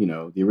being,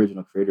 the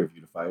original creator of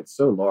Vuetify, it's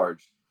so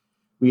large.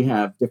 We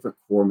have different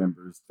core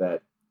members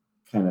that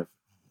kind of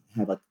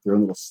have like their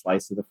own little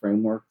slice of the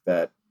framework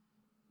that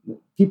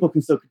people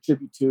can still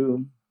contribute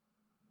to,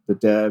 the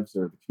devs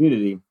or the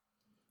community,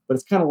 but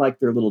it's kind of like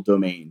their little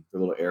domain,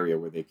 their little area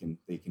where they can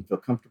feel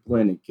comfortable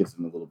in. It gives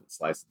them a little bit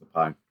slice of the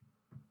pie.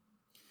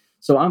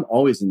 So I'm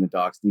always in the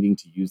docs needing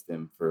to use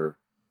them for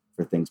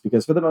things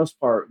because for the most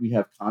part we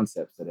have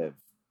concepts that have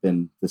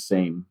been the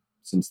same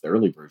since the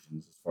early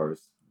versions as far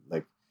as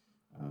like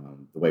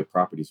the way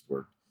properties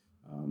work.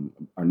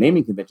 Our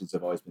naming conventions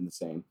have always been the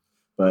same,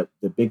 but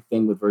the big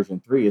thing with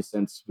version 3 is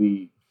since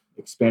we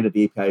expanded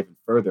the API even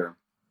further,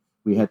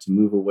 we had to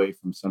move away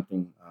from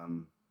something.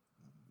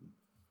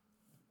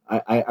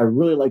 I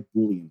really like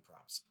Boolean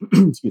props.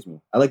 Excuse me.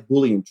 I like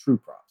Boolean true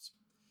props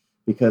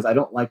because I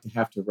don't like to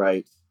have to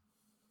write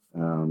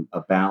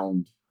a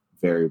bound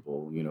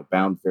variable,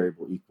 bound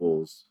variable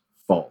equals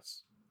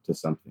false to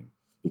something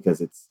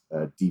because its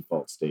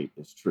default state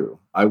is true.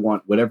 I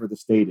want whatever the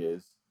state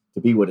is to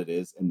be what it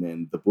is. And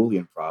then the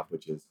Boolean prop,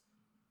 which is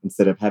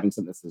instead of having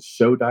something that says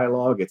show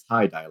dialogue, it's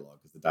hi dialogue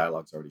because the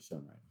dialogue's already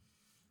shown, right?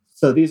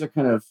 So these are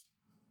kind of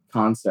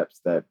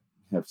concepts that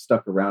have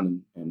stuck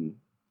around in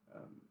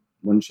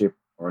one shape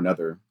or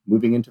another,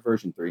 moving into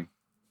version 3.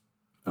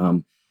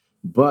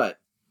 But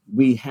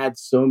we had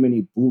so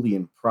many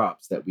Boolean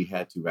props that we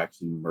had to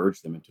actually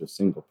merge them into a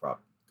single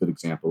prop. A good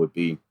example would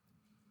be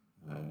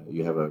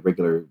you have a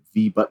regular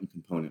V button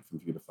component from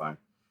Vuetify.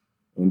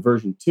 In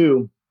version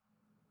 2,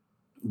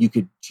 you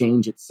could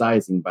change its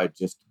sizing by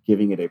just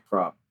giving it a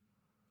prop,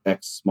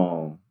 X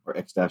small or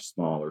X dash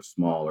small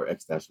or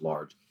X dash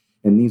large.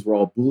 And these were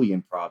all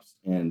Boolean props,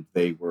 and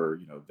they were,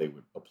 they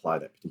would apply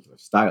that particular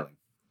styling.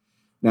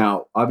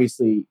 Now,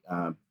 obviously,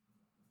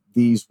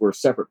 these were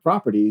separate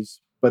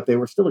properties, but they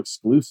were still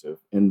exclusive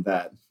in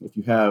that if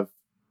you have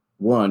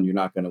one, you're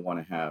not going to want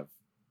to have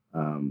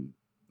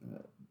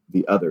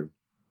the other.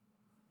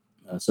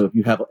 So if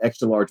you have an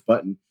extra large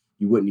button,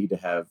 you wouldn't need to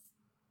have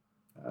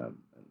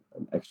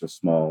an extra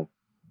small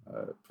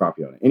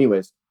property on it.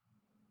 Anyways,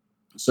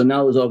 so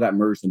now those all got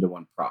merged into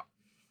one prop.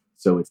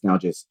 So it's now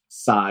just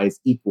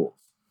size equals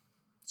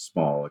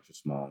small, extra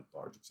small,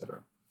 large,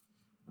 etc.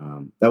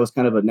 That was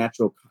kind of a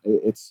natural.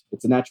 It's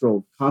a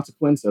natural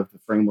consequence of the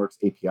framework's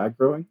API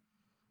growing.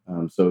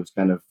 So it's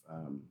kind of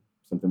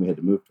something we had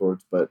to move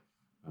towards. But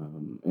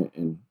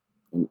in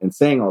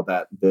saying all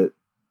that, that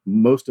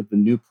most of the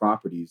new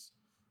properties,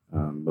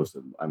 all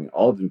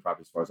of the new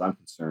properties, as far as I'm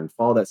concerned,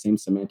 follow that same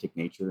semantic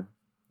nature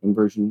in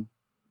version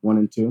 1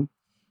 and 2.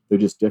 They're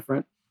just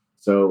different.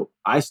 So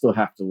I still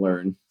have to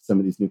learn some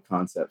of these new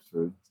concepts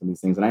for some of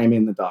these things, and I am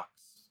in the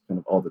docs kind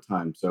of all the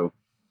time. So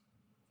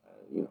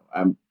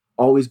I'm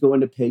always going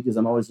to pages.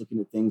 I'm always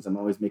looking at things. I'm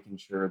always making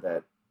sure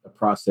that a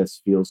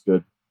process feels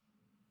good.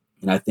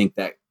 And I think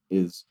that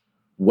is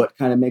what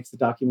kind of makes the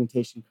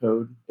documentation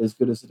code as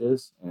good as it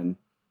is. And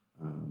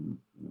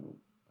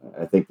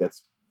I think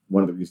that's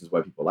one of the reasons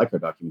why people like our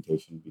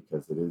documentation,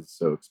 because it is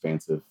so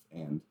expansive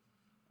and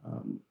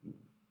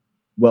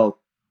well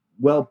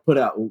put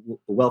out,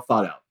 well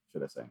thought out,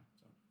 should I say.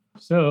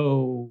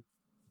 So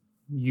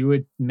you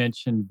had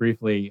mentioned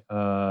briefly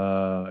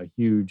a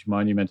huge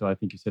monumental, I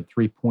think you said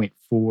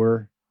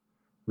 3.4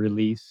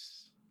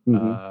 release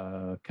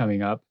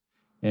coming up,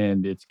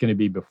 and it's going to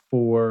be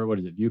before, what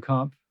is it,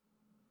 VueConf?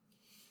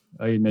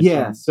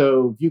 Yeah,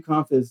 so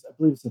VueConf is, I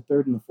believe it's the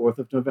 3rd and the 4th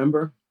of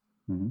November.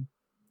 Mm-hmm.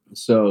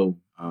 So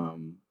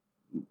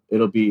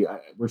it'll be,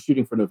 we're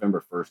shooting for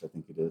November 1st, I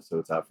think it is. So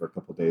it's out for a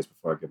couple of days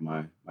before I give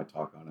my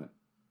talk on it.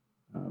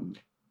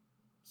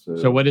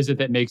 So what is it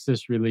that makes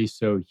this release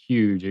so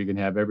huge? Are you going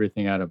to have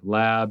everything out of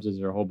labs? Is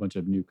there a whole bunch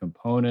of new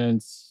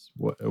components?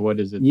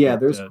 What is it? Yeah,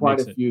 there's quite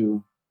a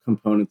few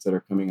components that are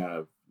coming out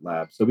of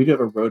labs. So we do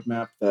have a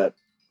roadmap that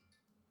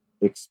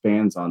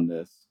expands on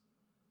this.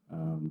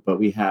 But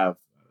we have,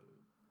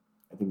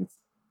 I think it's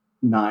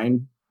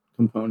 9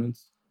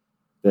 components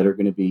that are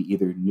going to be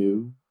either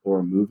new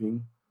or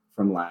moving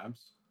from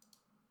labs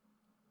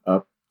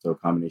up. So a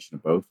combination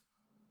of both.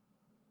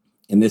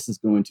 And this is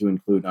going to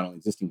include not only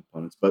existing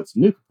components, but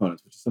some new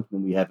components, which is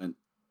something we haven't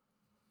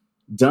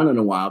done in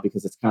a while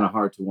because it's kind of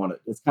hard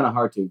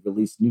to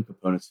release new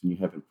components when you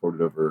haven't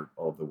ported over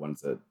all of the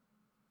ones that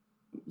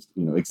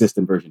exist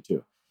in version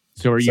 2.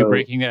 So are you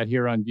breaking that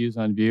here on Views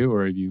on Vue,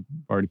 or have you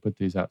already put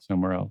these out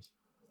somewhere else?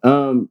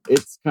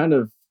 It's kind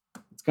of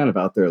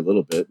out there a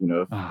little bit,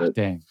 but,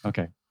 dang.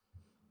 Okay.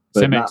 But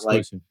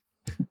semi-exclusive.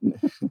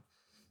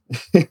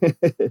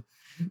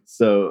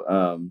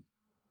 So,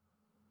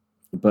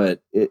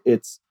 but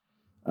it's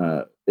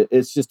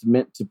just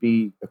meant to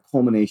be a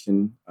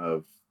culmination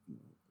of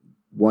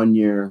 1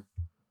 year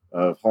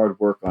of hard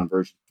work on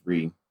version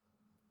 3,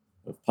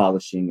 of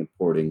polishing and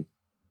porting,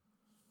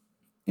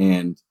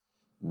 and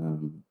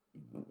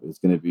it's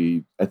going to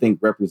be, I think,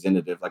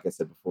 representative, like I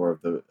said before,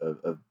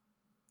 of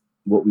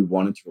what we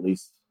wanted to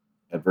release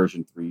at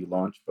version 3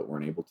 launch, but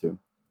weren't able to.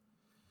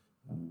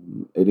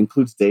 It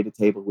includes data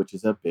table, which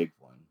is a big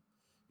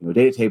one.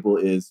 Data table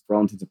is, for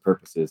all intents and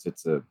purposes,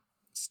 it's a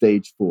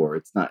stage 4.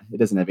 It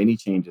doesn't have any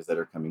changes that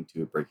are coming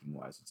to it breaking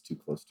wise. It's too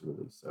close to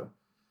release. So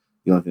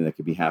the only thing that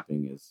could be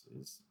happening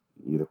is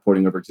either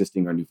porting over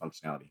existing or new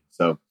functionality.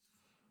 So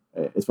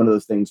it's one of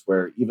those things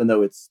where even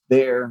though it's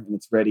there and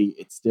it's ready,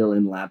 it's still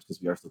in labs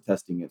because we are still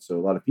testing it. So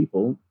a lot of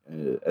people,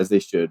 as they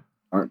should,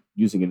 aren't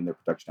using it in their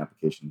production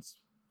applications,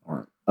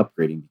 aren't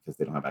upgrading because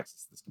they don't have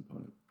access to this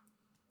component.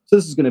 So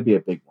this is going to be a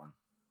big one.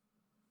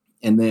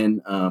 And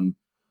then,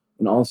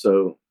 and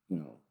also,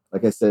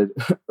 like I said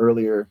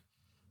earlier,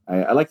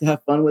 I like to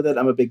have fun with it.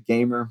 I'm a big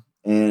gamer,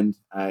 and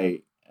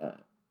I've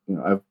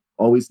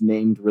always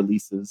named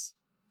releases,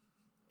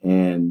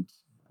 and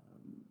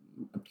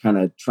I'm kind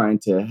of trying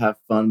to have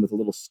fun with a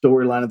little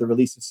storyline of the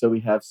releases. So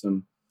we have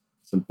some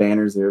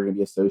banners that are going to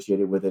be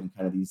associated with it, and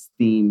kind of these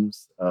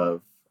themes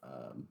of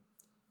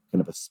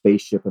kind of a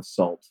spaceship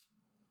assault,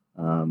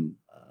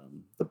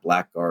 the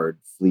Blackguard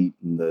fleet,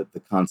 and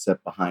the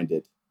concept behind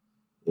it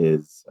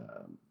is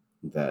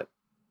that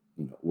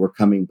we're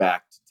coming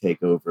back to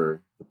take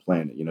over the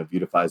planet.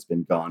 Vuetify's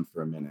been gone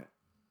for a minute,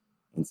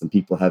 and some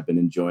people have been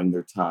enjoying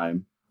their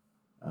time,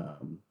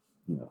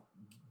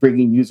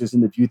 bringing users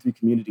in the Vue 3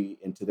 community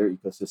into their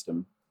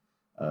ecosystem.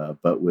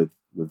 But with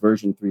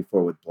version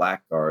 3.4 with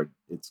Blackguard,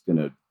 it's going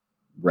to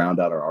round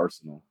out our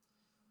arsenal.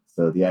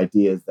 So the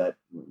idea is that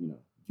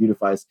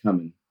Vuetify's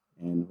coming,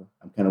 and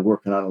I'm kind of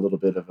working on a little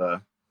bit of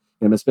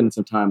I'm spending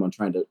some time on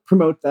trying to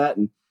promote that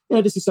and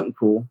just do something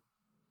cool.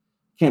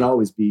 Can't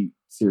always be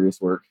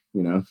serious work,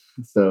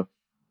 So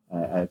I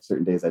have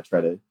certain days I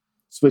try to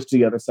switch to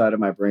the other side of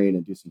my brain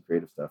and do some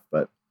creative stuff.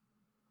 But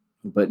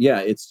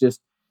yeah,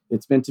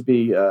 it's meant to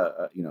be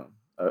a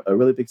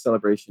really big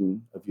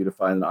celebration of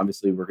Vuetify, and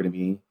obviously we're going to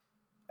be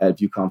at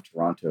VueConf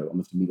Toronto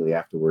almost immediately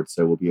afterwards,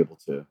 so we'll be able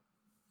to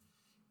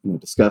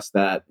discuss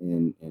that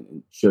and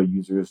show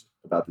users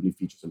about the new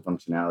features and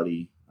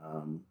functionality,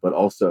 but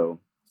also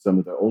some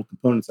of the old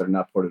components that are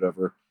not ported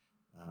over.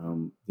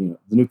 The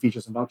new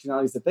features and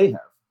functionalities that they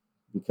have,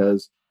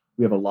 because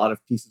we have a lot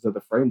of pieces of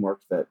the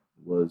framework that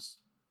was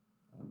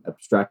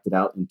abstracted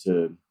out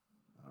into,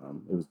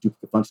 it was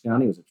duplicate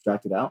functionality, it was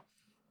abstracted out,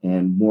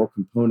 and more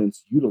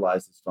components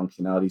utilize this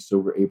functionality, so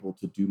we're able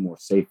to do more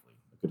safely.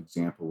 A good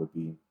example would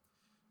be,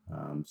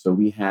 so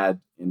we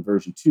had in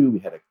version 2, we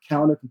had a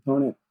calendar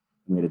component,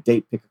 and we had a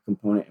date picker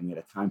component, and we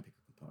had a time picker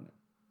component.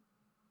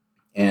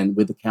 And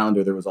with the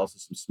calendar, there was also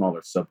some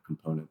smaller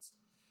subcomponents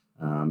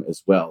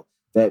as well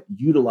that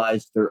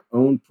utilized their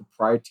own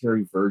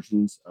proprietary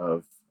versions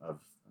of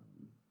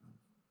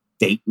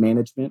date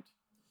management,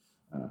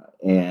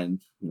 and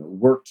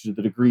worked to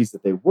the degrees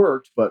that they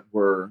worked, but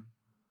were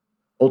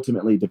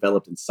ultimately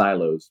developed in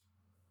silos,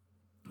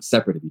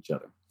 separate of each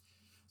other.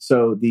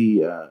 So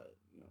the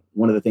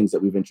one of the things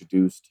that we've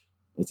introduced,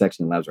 it's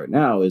actually in labs right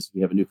now, is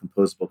we have a new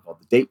composable called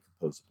the date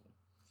composable,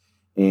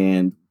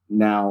 and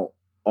now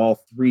all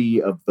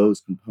 3 of those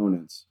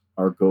components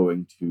are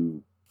going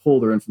to pull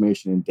their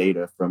information and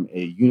data from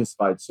a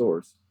unified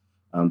source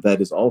that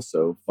is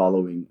also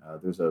following.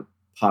 There's a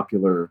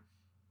popular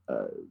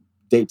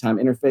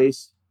datetime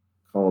interface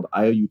called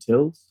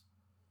IOUtils.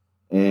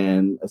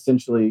 And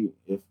essentially,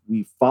 if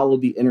we follow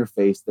the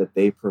interface that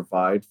they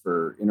provide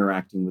for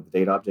interacting with the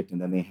date object,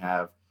 and then they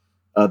have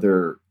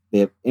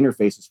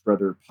interfaces for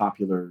other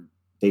popular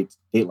date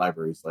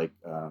libraries like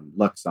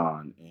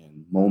Luxon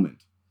and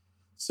Moment.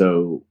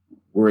 So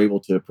we're able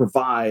to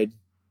provide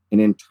an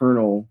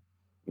internal,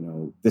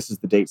 this is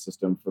the date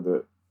system for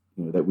the,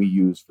 that we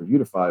use for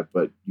Vuetify,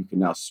 but you can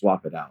now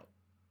swap it out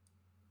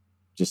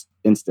just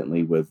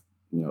instantly with,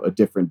 a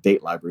different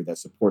date library that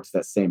supports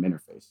that same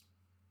interface.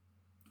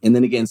 And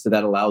then again, so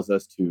that allows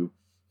us to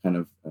kind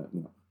of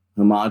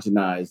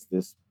homogenize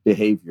this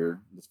behavior,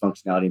 this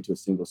functionality into a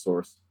single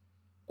source.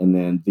 And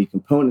then the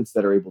components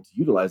that are able to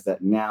utilize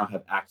that now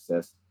have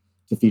access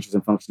to features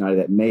and functionality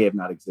that may have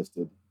not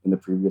existed in the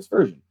previous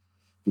version.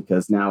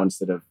 Because now,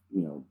 instead of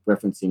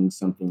referencing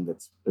something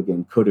that's,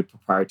 again, coded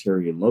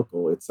proprietary and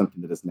local, it's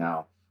something that is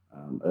now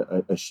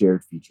a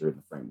shared feature in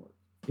the framework.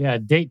 Yeah,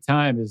 date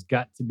time has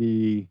got to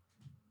be,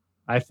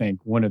 I think,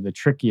 one of the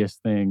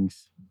trickiest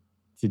things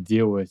to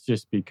deal with,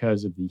 just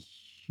because of the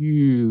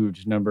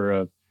huge number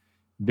of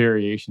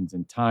variations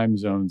in time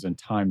zones and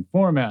time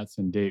formats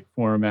and date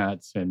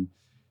formats and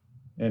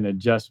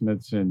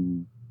adjustments.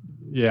 And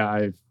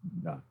yeah,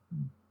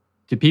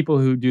 to people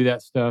who do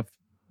that stuff,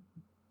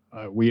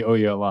 we owe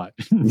you a lot.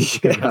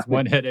 That's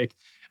one headache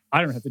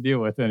I don't have to deal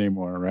with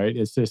anymore, right?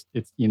 It's just,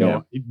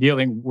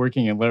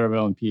 working in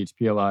Laravel and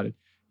PHP a lot.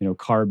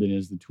 Carbon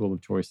is the tool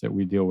of choice that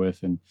we deal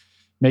with, and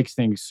makes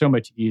things so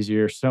much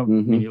easier. So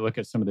when you look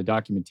at some of the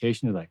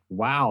documentation, you're like,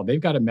 wow,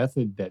 they've got a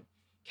method that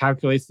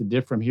calculates the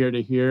diff from here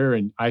to here,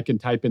 and I can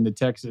type in the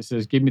text that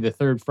says, give me the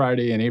 3rd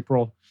Friday in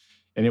April,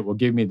 and it will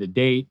give me the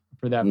date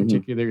for that Mhm.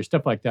 particular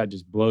stuff like that.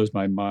 Just blows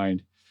my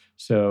mind.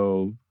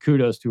 So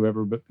kudos to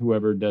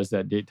whoever does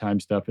that date time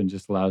stuff and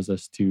just allows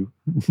us to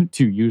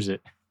to use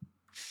it.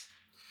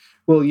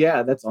 Well,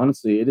 yeah, that's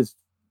honestly,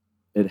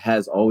 it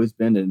has always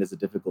been, and it is a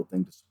difficult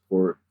thing to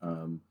support.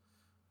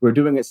 We're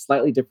doing it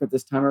slightly different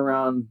this time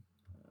around.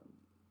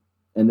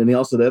 And then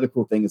also the other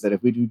cool thing is that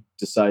if we do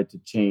decide to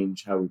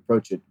change how we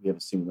approach it, we have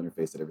a single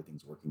interface that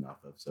everything's working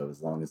off of. So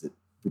as long as it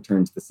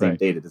returns the same Right.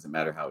 data, it doesn't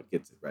matter how it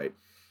gets it, right?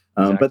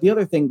 Exactly. But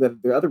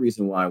the other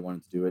reason why I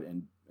wanted to do it,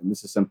 and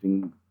this is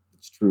something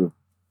that's true of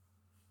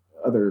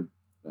other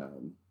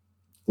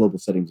global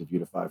settings of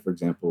Vuetify, for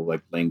example,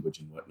 like language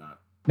and whatnot.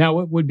 Now,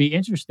 what would be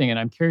interesting, and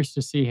I'm curious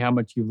to see how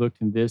much you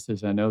looked in this,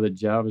 is I know that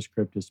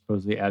JavaScript is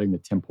supposedly adding the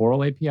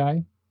temporal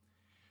API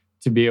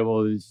to be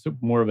able to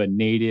more of a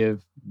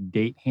native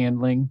date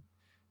handling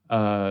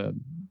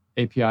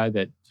API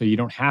that so you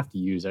don't have to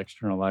use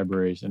external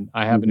libraries. And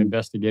I haven't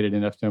investigated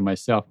enough to know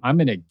myself. I'm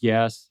going to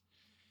guess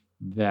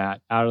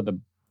that out of the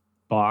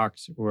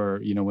box,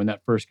 or when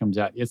that first comes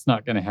out, it's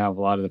not going to have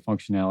a lot of the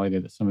functionality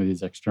that some of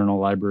these external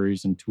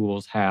libraries and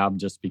tools have,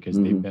 just because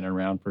they've been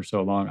around for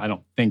so long. I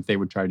don't think they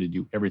would try to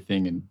do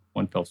everything in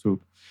one fell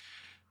swoop.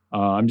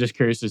 I'm just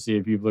curious to see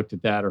if you've looked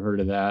at that or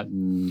heard of that,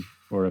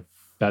 or if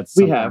that's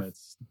something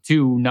that's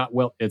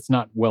it's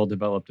not well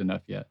developed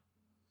enough yet.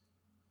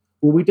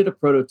 Well, we did a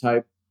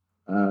prototype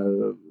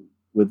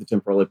with the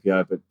temporal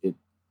API, but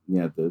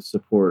the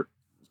support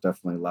is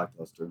definitely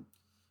lackluster.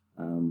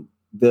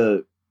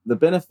 The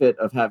benefit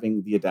of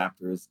having the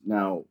adapter is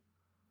now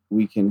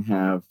we can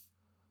have,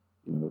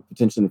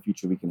 potentially in the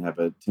future, we can have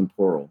a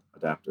temporal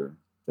adapter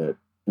that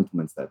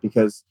implements that,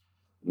 because,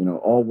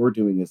 all we're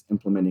doing is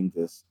implementing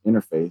this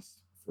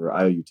interface for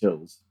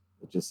IOUtils.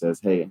 It just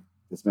says, hey,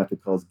 this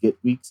method calls get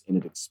weeks, and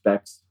it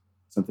expects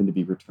something to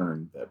be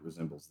returned that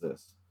resembles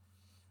this.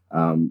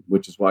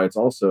 Which is why it's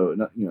also,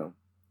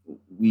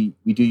 we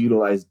do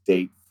utilize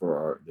date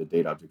for the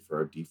date object for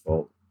our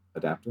default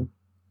adapter,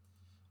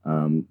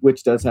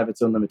 which does have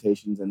its own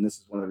limitations. And this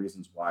is one of the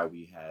reasons why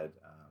we had,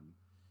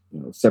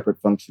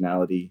 separate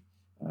functionality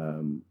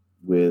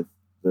with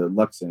the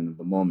Luxon,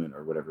 the moment,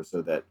 or whatever,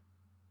 so that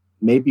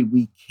maybe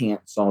we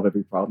can't solve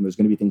every problem. There's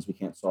going to be things we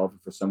can't solve.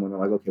 And for someone, they're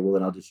like, okay, well,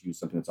 then I'll just use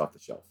something that's off the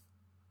shelf,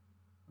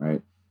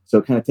 right? So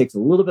it kind of takes a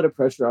little bit of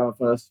pressure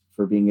off us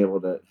for being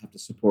able to have to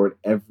support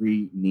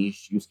every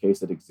niche use case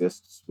that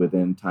exists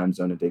within time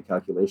zone and date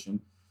calculation.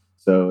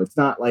 So it's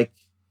not like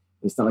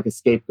a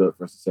scapegoat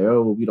for us to say,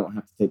 oh, well, we don't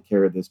have to take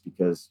care of this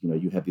because,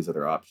 you have these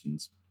other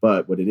options.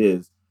 But what it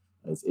is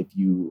if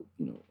you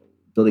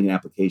building an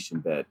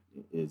application that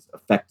is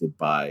affected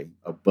by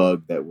a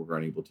bug that we're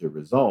unable to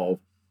resolve,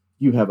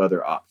 you have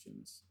other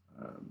options.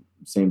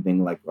 Same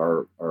thing like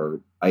our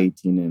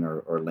I-18 and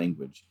our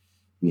language.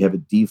 We have a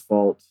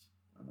default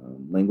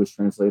language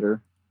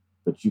translator,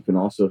 but you can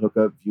also hook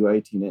up Vue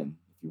I-18 in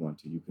if you want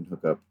to. You can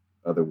hook up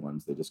other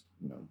ones that just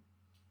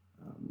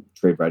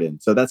trade right in.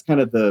 So that's kind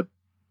of the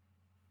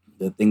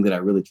thing that I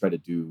really try to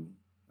do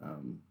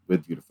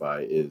with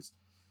Vuetify is,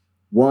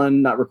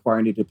 one, not require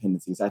any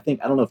dependencies. I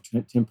don't know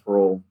if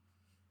temporal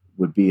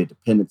would be a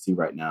dependency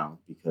right now,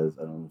 because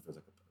I don't know if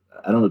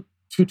I don't know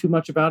too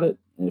much about it,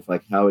 and if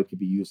how it could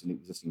be used in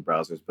existing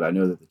browsers. But I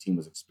know that the team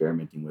was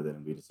experimenting with it,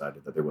 and we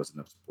decided that there wasn't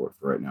enough support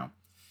for right now.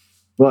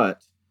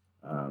 But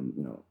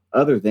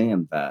other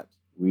than that,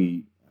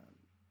 we're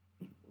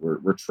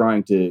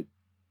trying to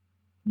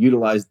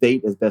utilize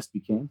date as best we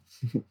can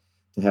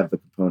to have the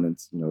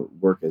components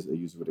work as a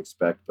user would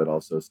expect, but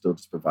also still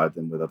just provide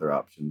them with other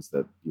options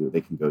that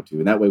they can go to.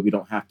 And that way, we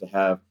don't have to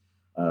have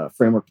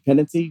framework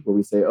dependency where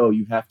we say, oh,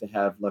 you have to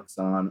have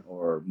Luxon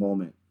or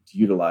Moment to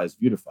utilize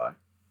Vuetify,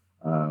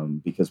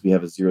 because we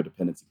have a zero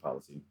dependency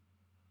policy.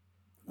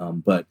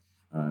 But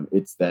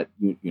it's that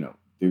you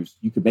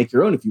could make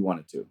your own if you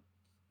wanted to.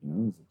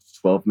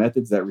 12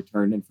 methods that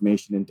return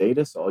information and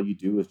data. So all you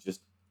do is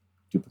just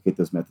duplicate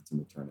those methods and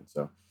return it.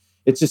 So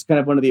it's just kind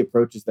of one of the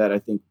approaches that I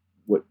think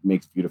what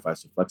makes Vuetify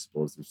so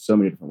flexible is there's so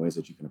many different ways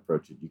that you can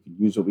approach it. You can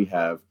use what we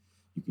have,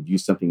 you could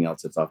use something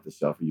else that's off the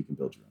shelf, or you can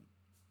build your own.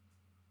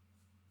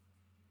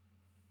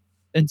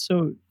 And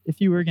so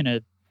if you were going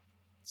to,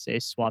 say,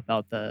 swap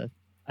out the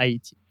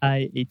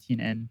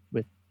I-18N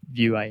with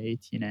Vue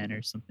I-18N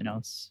or something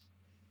else,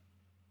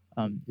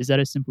 is that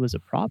as simple as a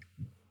prop?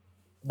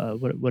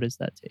 What does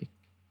that take?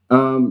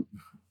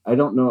 I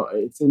don't know.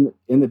 It's in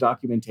the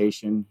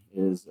documentation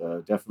is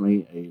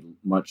definitely a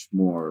much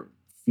more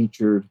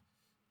featured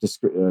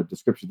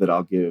description that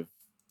I'll give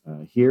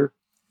here.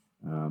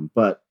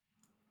 But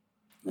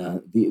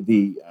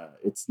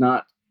it's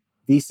not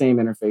the same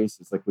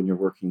interface. It's like when you're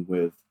working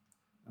with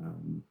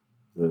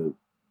the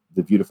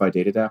Vuetify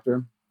data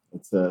adapter.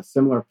 It's a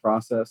similar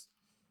process,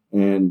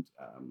 and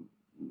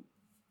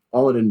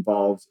all it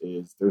involves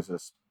is there's a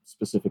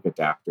specific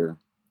adapter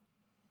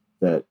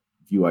that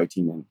Vue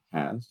I-18N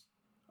has.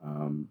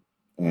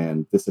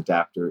 And this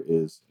adapter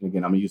is, and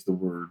again, I'm going to use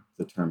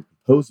the term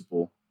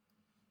composable.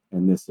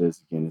 And this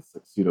is, again, it's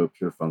a pseudo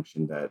pure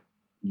function that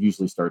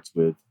usually starts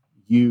with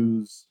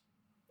use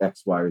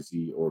X, Y, or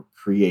Z, or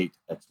create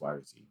X, Y,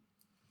 or Z.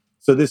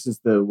 So this is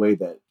the way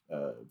that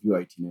VUE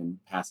 18N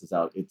passes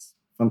out its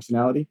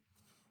functionality.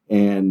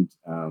 And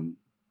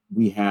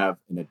we have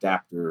an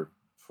adapter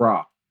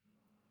prop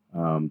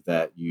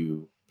that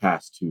you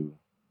pass to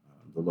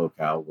the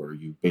locale, where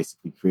you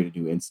basically create a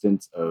new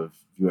instance of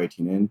VUE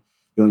 18N.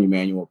 The only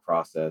manual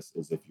process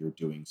is if you're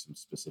doing some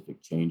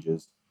specific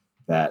changes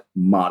that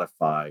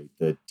modify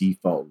the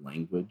default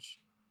language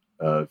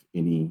of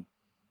any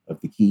of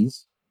the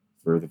keys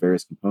for the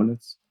various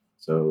components.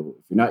 So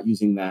if you're not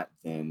using that,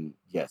 then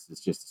yes,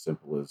 it's just as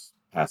simple as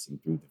passing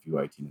through the VUE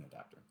 18N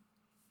adapter.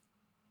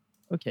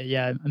 Okay,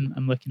 yeah,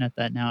 I'm looking at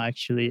that now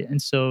actually.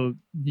 And so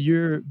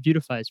your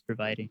Vuetify is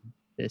providing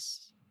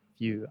this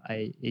VUE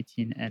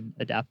i18N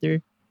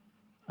adapter.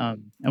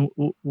 And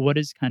what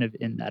is kind of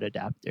in that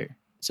adapter?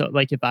 So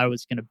like if I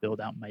was going to build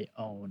out my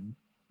own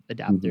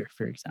adapter,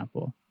 for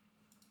example.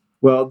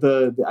 Well,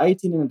 the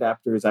i18N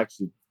adapter is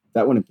actually,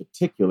 that one in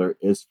particular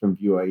is from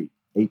VUE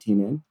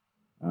 18N.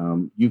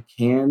 You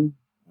can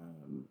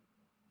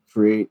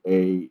create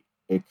a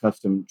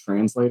custom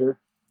translator.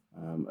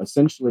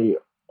 Essentially,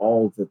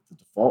 all that the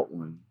default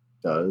one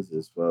does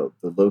is, well,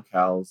 the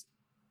locales,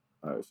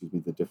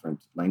 the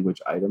different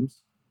language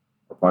items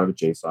are part of a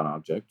JSON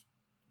object.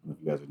 I don't know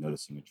if you guys are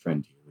noticing a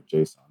trend here with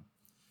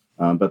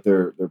JSON, but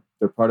they're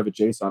part of a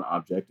JSON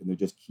object, and they're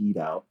just keyed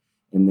out.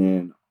 And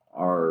then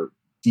our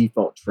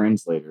default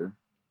translator,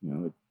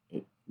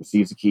 it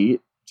receives a key,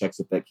 it checks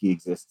if that key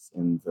exists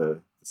in the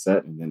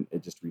set, and then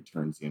it just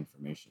returns the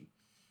information.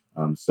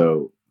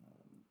 So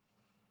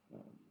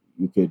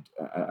you could,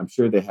 I'm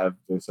sure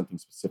there's something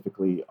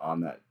specifically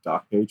on that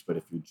doc page, but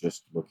if you're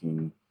just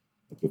looking,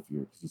 like because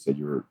you said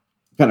you were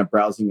kind of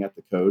browsing at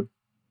the code,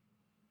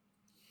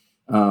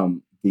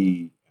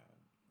 the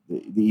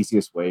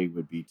easiest way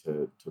would be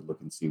to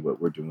look and see what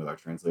we're doing with our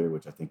translator,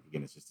 which I think,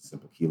 again, is just a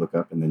simple key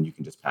lookup, and then you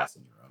can just pass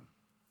in your own.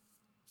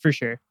 For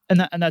sure.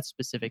 And that's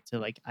specific to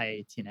like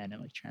i18N and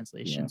like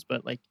translations,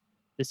 but like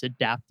this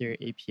adapter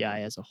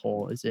API as a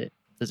whole, does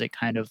it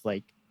kind of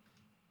like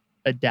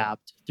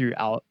adapt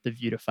throughout the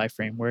Vuetify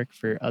framework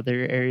for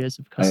other areas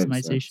of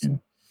customization?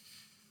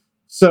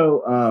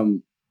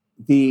 So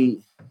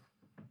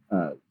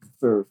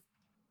for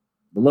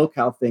the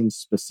locale things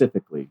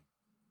specifically,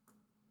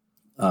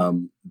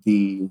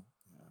 the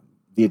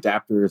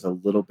adapter is a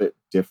little bit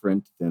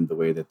different than the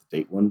way that the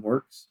date one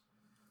works.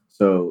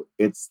 So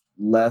it's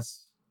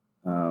less,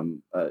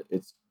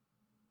 it's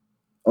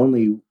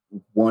only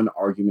one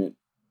argument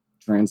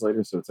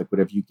translator. So it's like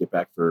whatever you get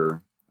back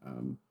for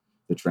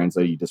the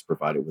translator, you just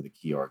provide it with a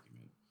key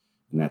argument,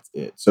 and that's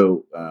it.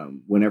 So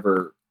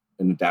whenever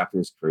an adapter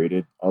is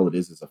created, all it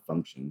is a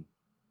function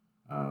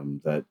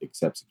that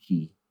accepts a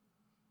key.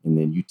 And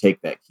then you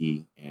take that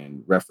key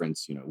and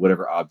reference,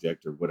 whatever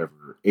object or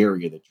whatever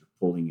area that you're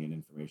pulling in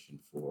information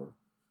for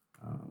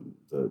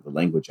the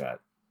language at.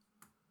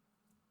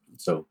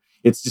 So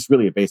it's just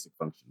really a basic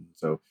function.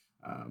 So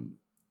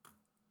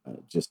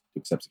it just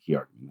accepts a key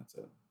argument. That's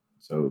it.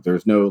 So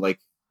there's no like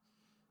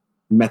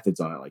methods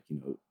on it, like,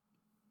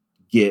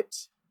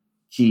 get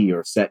key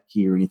or set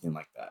key or anything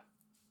like that.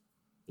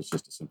 It's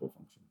just a simple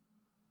function.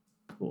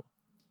 Cool.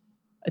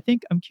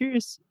 I'm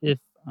curious if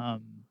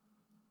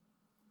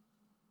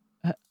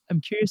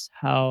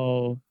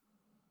how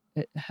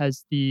it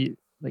has the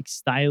like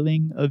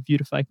styling of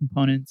Vuetify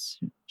components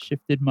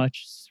shifted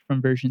much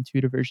from version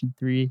 2 to version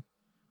 3.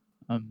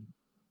 I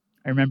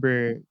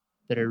remember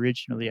that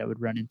originally I would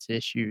run into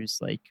issues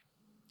like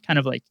kind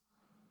of like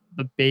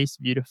the base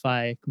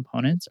Vuetify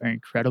components are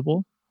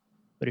incredible,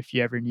 but if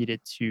you ever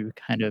needed to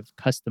kind of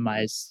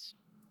customize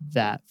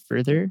that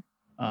further,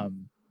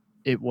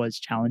 it was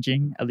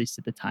challenging, at least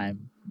at the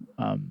time.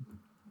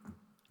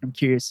 I'm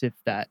curious if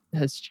that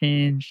has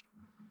changed,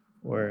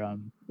 or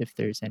if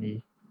there's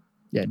any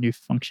new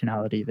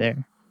functionality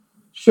there.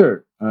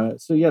 Sure.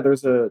 So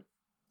there's a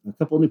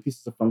couple of new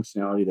pieces of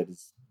functionality that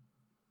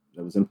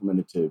was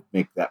implemented to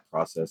make that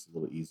process a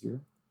little easier.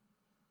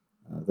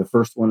 The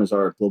first one is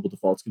our global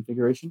defaults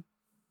configuration.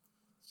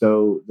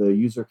 So the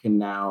user can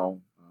now,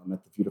 at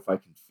the Vuetify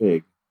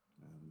config,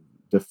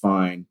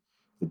 define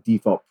the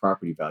default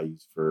property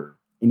values for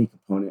any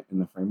component in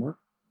the framework.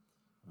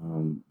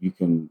 You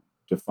can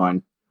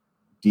define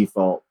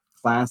default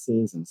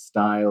classes and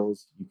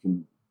styles. You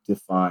can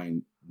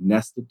define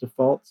nested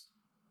defaults.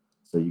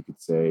 So you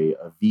could say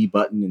a V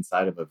button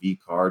inside of a V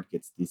card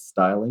gets this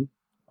styling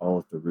all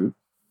at the root.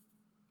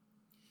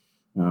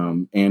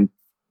 And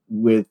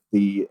with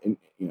the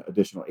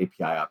additional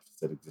API options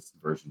that exist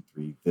in version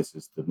 3, this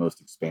is the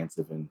most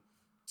expansive and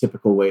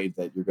typical way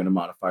that you're going to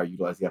modify or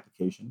utilize the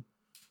application.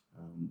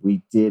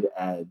 We did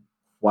add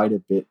quite a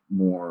bit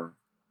more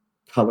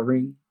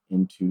coloring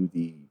into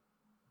the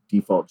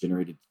default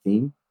generated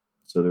theme.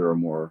 So there are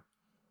more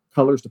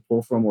colors to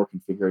pull from or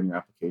configure in your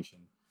application.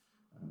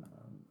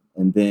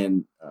 And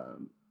then,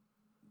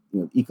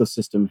 the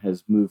ecosystem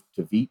has moved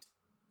to Vite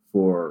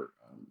for,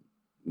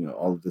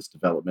 all of this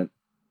development.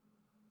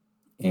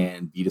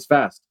 And Vite is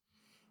fast.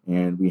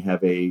 And we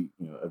have a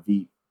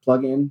Vite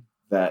plugin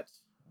that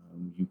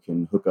you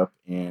can hook up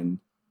and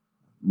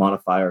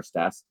modify our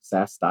SAS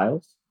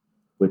styles,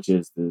 which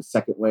is the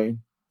second way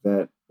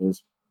that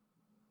is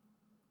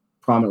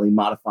prominently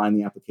modifying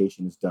the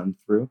application is done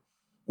through.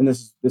 And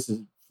this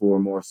is for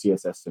more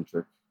CSS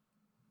centric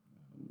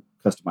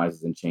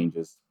customizes and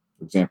changes.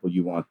 For example,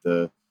 you want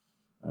the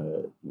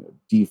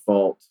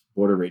default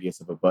border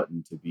radius of a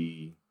button to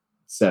be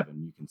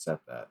 7. You can set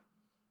that.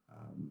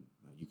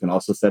 You can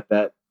also set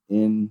that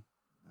in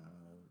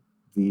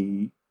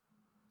the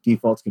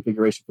defaults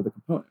configuration for the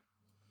component.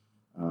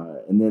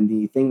 And then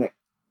the thing that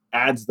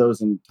adds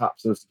those and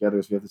tops those together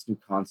is we have this new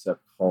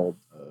concept called,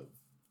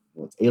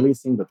 it's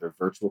aliasing, but they're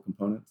virtual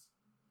components.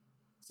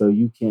 So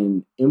you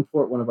can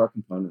import one of our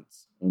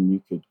components and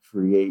you could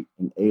create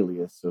an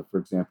alias. So for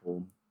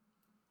example,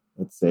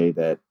 let's say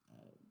that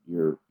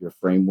your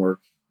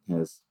framework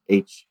has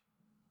H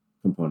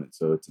component.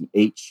 So it's an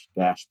H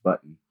dash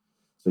button.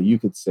 So you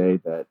could say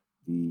that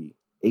the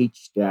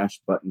H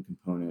dash button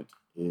component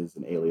is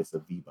an alias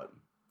of V button.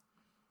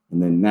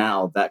 And then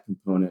now that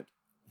component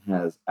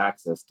has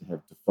access to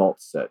have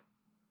default set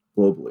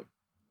globally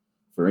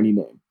for any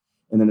name.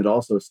 And then it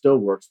also still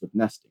works with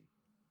nesting.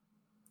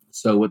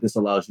 So what this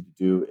allows you to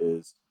do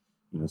is,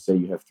 say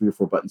you have 3 or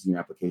 4 buttons in your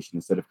application,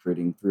 instead of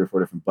creating 3 or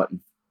 4 different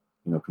button,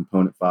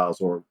 component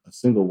files, or a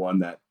single one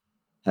that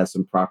has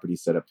some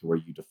properties set up to where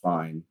you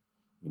define,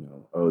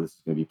 this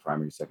is going to be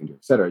primary, secondary,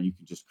 et cetera. You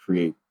can just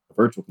create a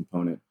virtual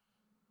component,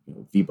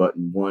 V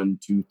button 1,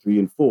 2, 3,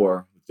 and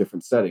 4 with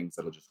different settings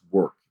that'll just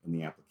work in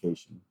the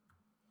application.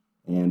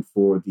 And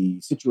for the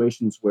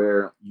situations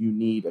where you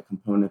need a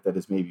component that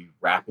is maybe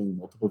wrapping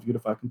multiple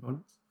Vuetify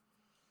components,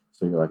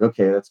 so you're like,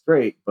 okay, that's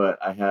great, but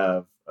I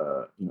have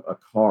a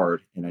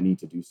card and I need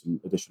to do some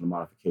additional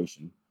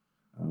modification.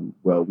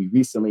 Well, we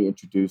recently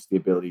introduced the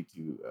ability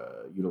to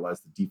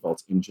utilize the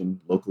defaults engine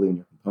locally in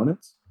your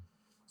components.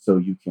 So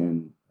you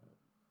can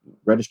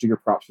register your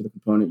props for the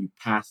component. You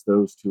pass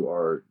those to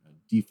our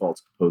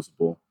defaults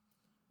composable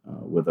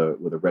with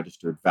a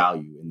registered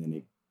value, and then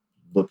it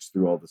looks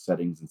through all the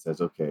settings and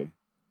says, okay,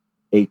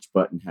 H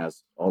button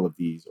has all of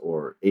these,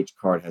 or H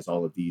card has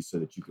all of these, so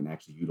that you can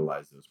actually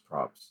utilize those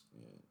props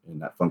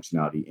and that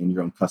functionality in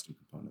your own custom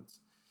components.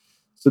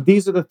 So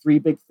these are the 3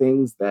 big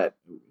things that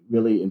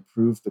really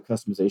improve the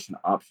customization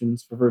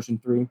options for version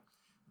 3.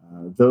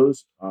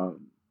 Those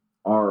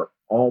are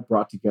all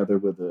brought together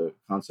with a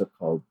concept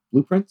called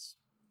blueprints.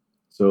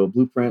 So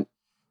blueprint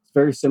is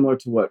very similar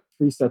to what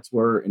presets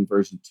were in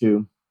version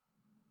 2,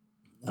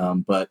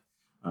 but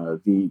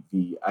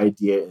the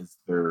idea is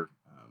they're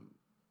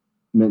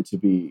meant to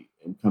be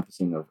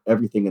encompassing of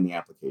everything in the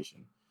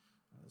application.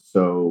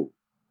 So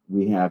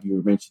you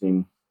were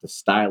mentioning the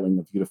styling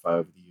of Vuetify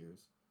over the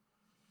years.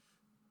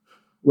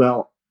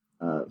 Well,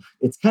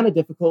 it's kind of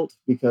difficult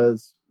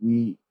because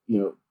the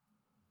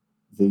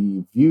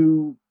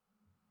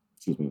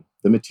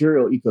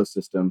material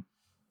ecosystem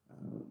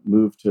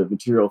moved to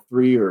material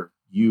 3 or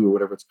U or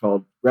whatever it's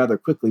called rather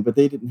quickly, but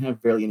they didn't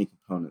have barely any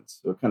components.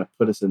 So it kind of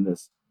put us in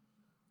this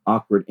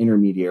awkward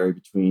intermediary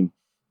between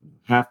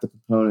half the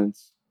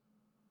components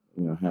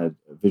had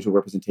visual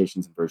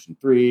representations in version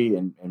 3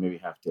 and maybe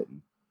half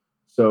didn't.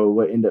 So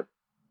what ended up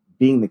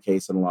being the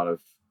case in a lot of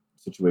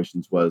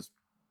situations was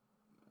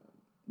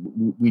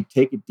we'd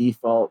take a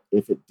default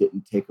if it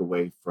didn't take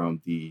away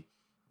from the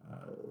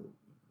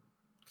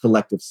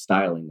collective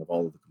styling of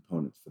all of the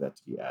components for that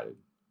to be added.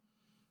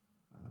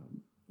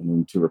 And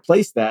then to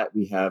replace that,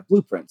 we have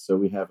blueprints. So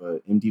we have a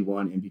MD1,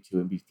 MD2,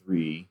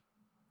 MD3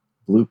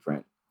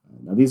 blueprint.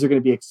 Now these are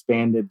going to be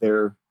expanded.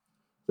 They're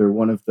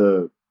one of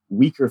the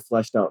weaker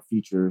fleshed out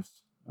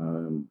features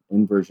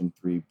in version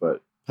 3,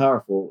 but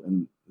powerful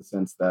in the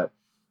sense that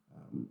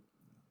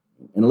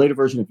in a later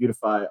version of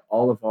Vuetify,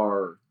 all of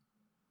our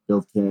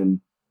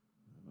built-in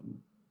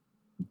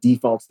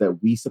defaults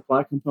that we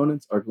supply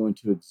components are going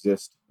to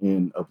exist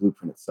in a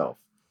blueprint itself.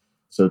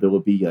 So there will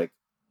be like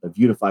a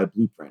Vuetify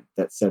blueprint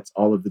that sets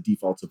all of the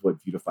defaults of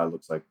what Vuetify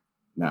looks like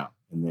now.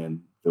 And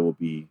then there will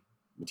be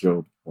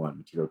material 1,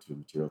 material 2,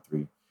 material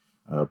 3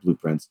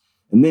 blueprints.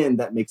 And then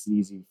that makes it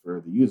easy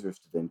for the users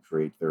to then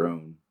create their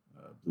own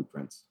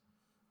blueprints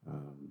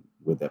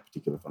with that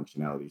particular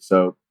functionality.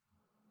 So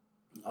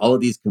all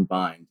of these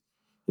combined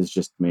has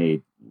just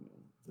made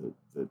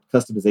the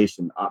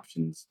customization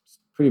options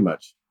pretty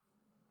much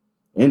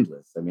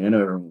endless. I mean, I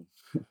know everyone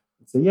would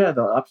say, yeah,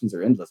 the options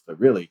are endless, but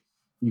really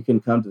you can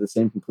come to the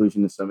same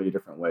conclusion in so many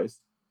different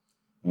ways.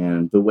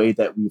 And the way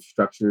that we've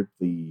structured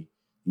the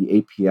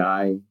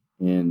API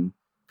in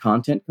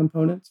content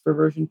components for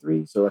version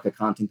 3. So like a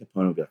content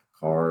component would be like a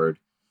card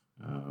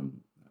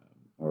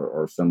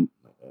or some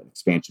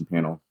expansion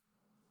panel.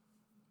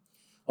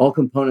 All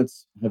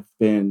components have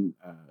been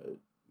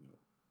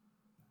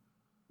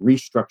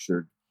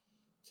restructured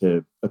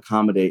to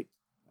accommodate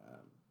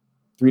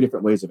 3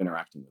 different ways of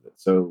interacting with it.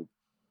 So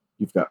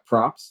you've got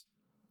props.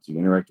 So you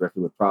interact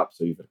directly with props.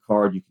 So you've got a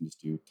card, you can just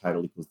do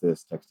title equals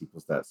this, text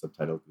equals that,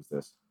 subtitle equals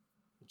this.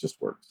 It just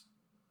works.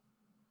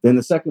 Then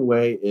the second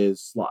way is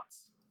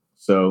slots.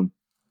 So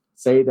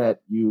say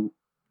that you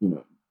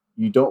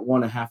don't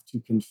want to have to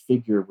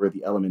configure where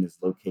the element is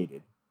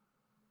located.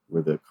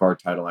 where the card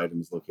title item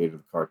is located,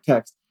 the card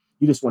text,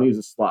 you just want to use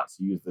a slot.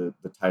 So use the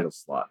title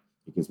slot,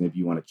 because maybe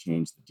you want to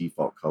change the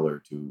default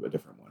color to a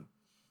different one.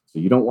 So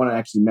you don't want to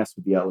actually mess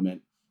with the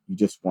element. You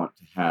just want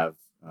to have,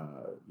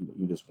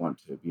 you just want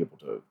to be able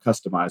to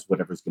customize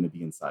whatever's going to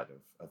be inside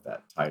of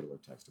that title or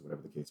text or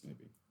whatever the case may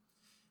be.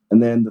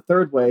 And then the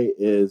third way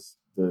is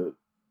the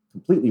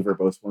completely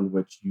verbose one,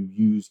 which you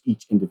use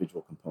each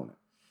individual component.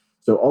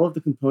 So all of the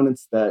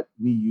components that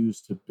we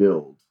use to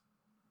build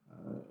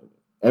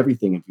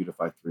everything in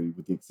Vuetify 3,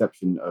 with the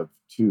exception of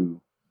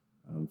 2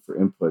 for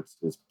inputs,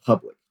 is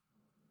public.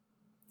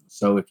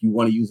 So if you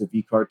want to use a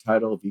vCard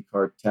title, a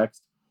vCard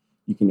text,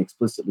 you can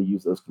explicitly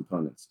use those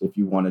components. If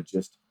you want to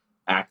just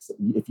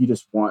if you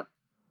just want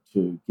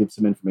to give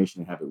some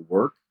information and have it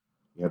work,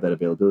 you have that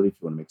availability. If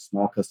you want to make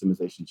small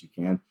customizations, you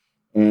can.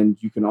 And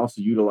you can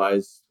also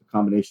utilize a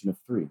combination of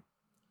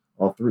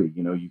all three.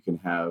 You can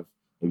have,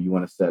 if you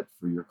want to set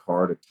for your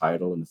card a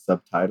title and a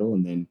subtitle,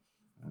 and then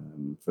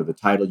for the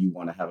title, you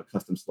want to have a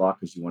custom slot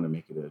because you want to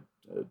make it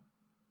a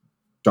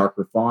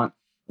darker font.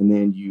 And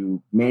then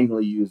you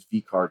manually use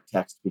vCard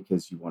text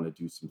because you want to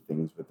do some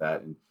things with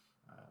that. And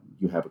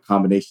you have a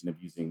combination of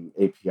using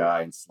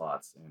API and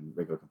slots and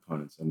regular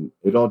components, and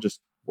it all just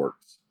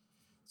works.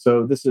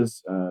 So this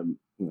is,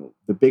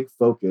 the big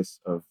focus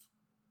of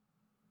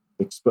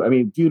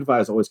Vuetify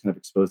has always kind of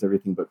exposed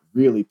everything, but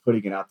really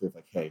putting it out there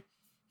like, hey,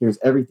 here's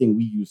everything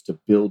we use to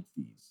build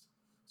these.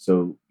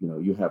 So,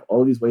 you have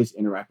all of these ways to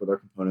interact with our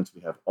components.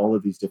 We have all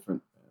of these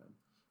different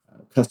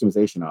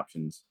customization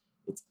options.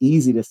 It's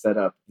easy to set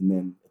up. And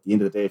then at the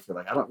end of the day, if you're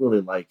like, I don't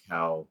really like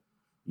how,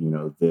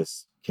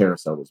 this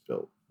carousel was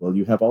built. Well,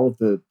 you have all of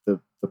the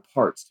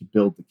parts to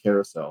build the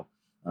carousel,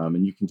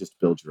 and you can just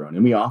build your own.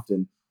 And we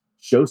often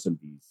show some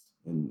of these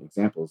in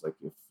examples, like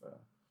if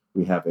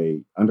we have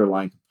a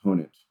underlying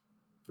component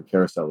for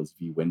carousel is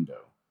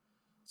VWindow.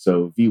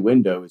 So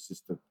VWindow is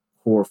just the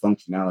core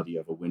functionality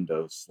of a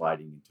window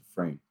sliding into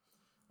frame.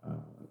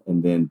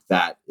 And then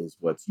that is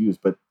what's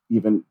used. But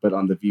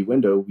on the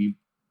VWindow, we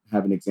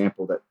have an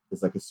example that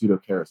is like a pseudo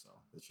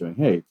carousel. It's showing,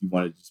 hey, if you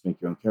want to just make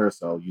your own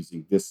carousel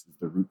using this as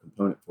the root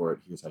component for it,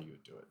 here's how you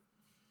would do it.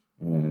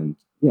 And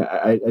yeah,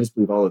 I just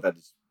believe all of that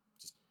just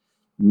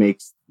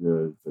makes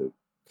the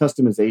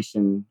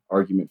customization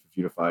argument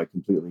for Vuetify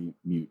completely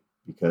mute,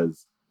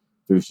 because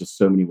there's just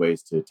so many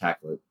ways to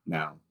tackle it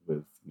now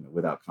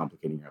without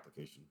complicating your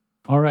application.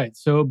 All right.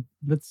 So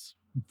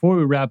before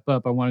we wrap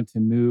up, I wanted to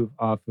move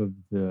off of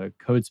the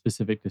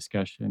code-specific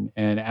discussion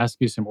and ask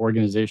you some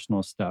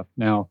organizational stuff.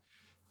 Now,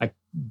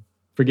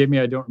 forgive me,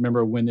 I don't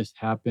remember when this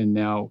happened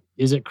now.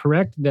 Is it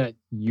correct that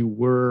you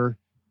were,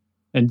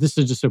 and this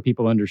is just so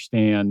people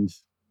understand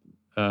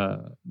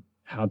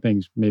how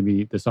things,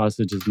 maybe the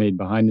sausage is made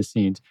behind the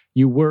scenes,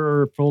 you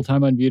were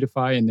full-time on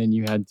Vuetify and then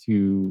you had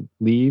to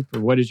leave? Or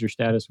what is your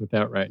status with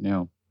that right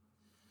now?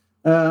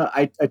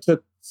 I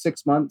took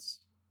 6 months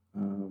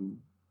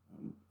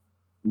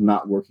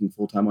not working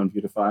full-time on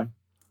Vuetify,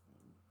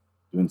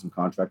 doing some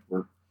contract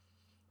work,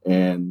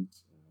 and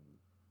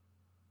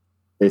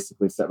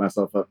basically set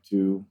myself up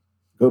to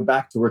go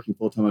back to working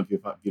full-time on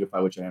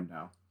Vuetify, which I am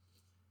now.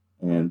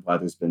 And why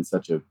there's been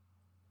such a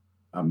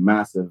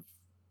massive,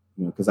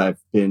 because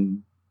I've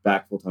been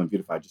back full-time on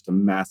Vuetify, just a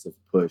massive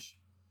push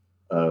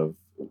of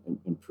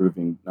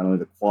improving not only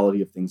the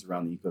quality of things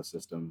around the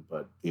ecosystem,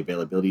 but the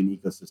availability in the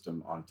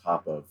ecosystem on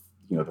top of,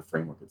 the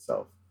framework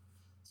itself.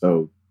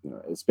 So,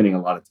 spending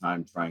a lot of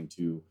time trying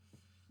to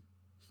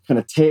kind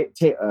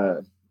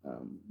of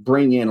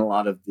bring in a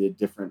lot of the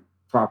different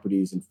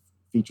properties and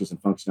features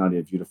and functionality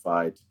of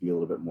Vuetify to be a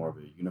little bit more of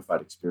a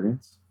unified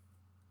experience.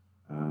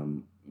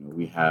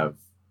 We have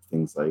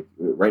things like,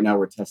 right now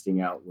we're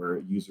testing out where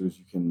users,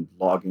 you can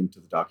log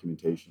into the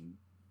documentation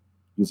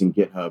using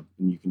GitHub,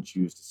 and you can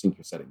choose to sync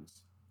your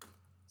settings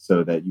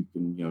so that you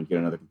can, get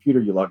another computer,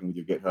 you log in with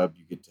your GitHub,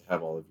 you get to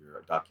have all of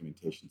your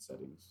documentation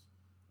settings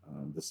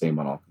the same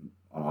on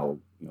all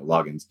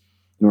logins.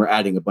 And we're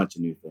adding a bunch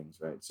of new things,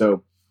 right?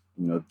 So,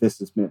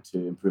 this is meant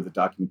to improve the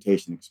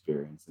documentation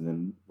experience. And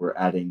then we're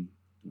adding,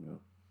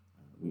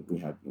 we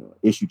have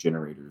issue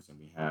generators, and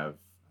we have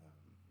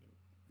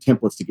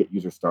templates to get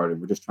users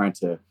started. We're just trying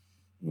to,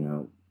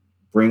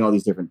 bring all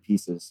these different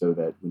pieces so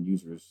that when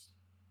users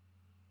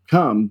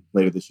come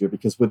later this year,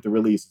 because with the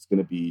release, it's going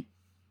to be,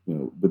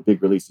 with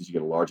big releases, you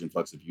get a large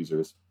influx of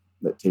users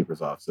that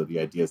tapers off. So the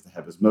idea is to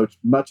have as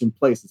much in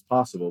place as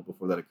possible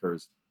before that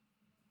occurs.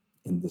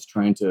 And just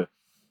trying to,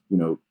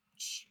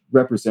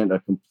 represent a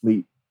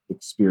complete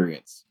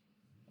experience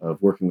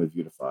of working with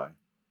Vuetify,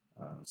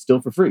 still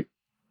for free,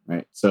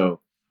 right? So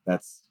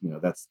that's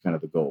kind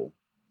of the goal.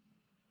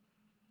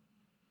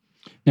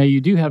 Now, you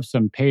do have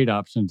some paid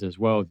options as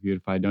well with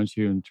Vuetify, don't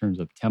you, in terms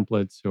of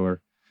templates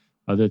or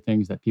other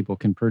things that people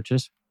can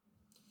purchase?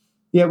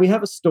 Yeah, we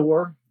have a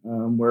store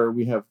where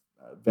we have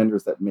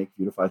vendors that make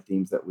Vuetify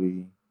themes that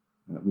we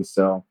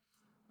sell.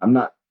 I'm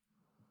not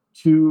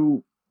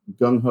too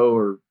gung-ho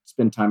or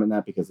spend time in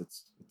that because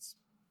it's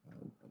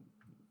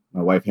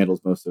my wife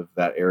handles most of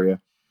that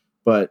area.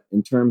 But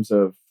in terms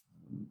of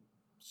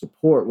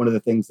support, one of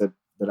the things that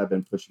that I've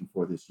been pushing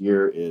for this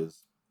year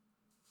is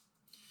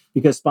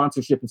because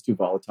sponsorship is too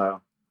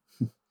volatile.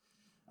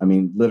 I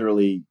mean,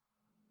 literally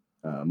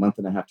a month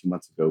and a half, 2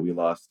 months ago, we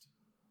lost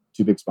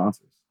 2 big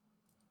sponsors,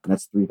 and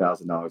that's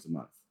 $3,000 a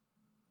month.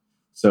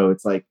 So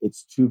it's like,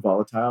 it's too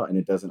volatile, and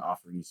it doesn't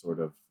offer any sort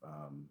of,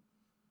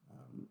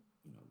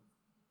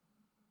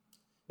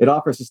 it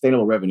offers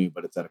sustainable revenue,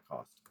 but it's at a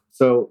cost.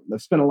 So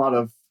I've spent a lot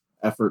of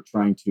effort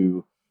trying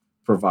to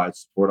provide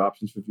support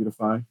options for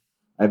Vuetify.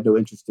 I have no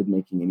interest in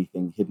making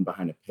anything hidden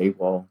behind a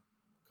paywall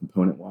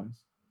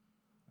component-wise.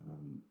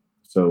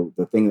 So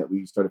the thing that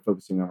we started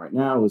focusing on right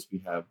now is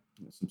we have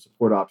some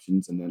support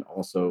options, and then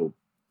also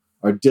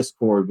our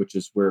Discord, which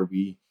is where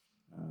we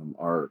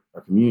our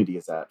community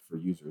is at for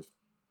users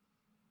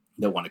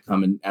that want to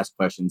come and ask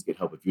questions, get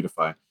help with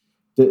Vuetify.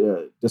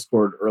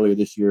 Discord earlier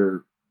this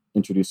year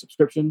introduced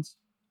subscriptions,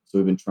 so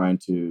we've been trying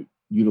to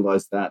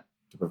utilize that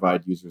to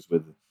provide users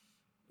with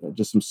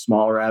just some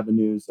smaller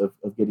avenues of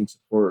getting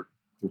support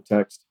through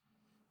text,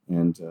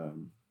 and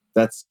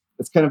that's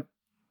kind of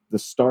the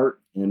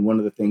start. And one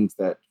of the things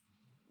that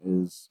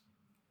is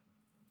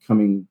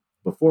coming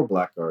before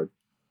Blackguard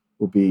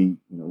will be,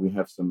 we're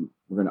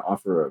going to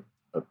offer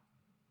a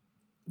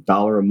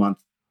 $1 a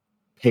month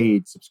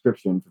paid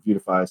subscription for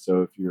Vuetify.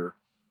 So if you're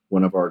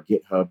one of our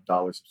GitHub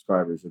dollar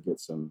subscribers, you'll get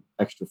some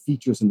extra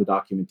features in the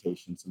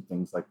documentation, some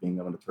things like being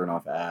able to turn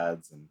off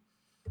ads and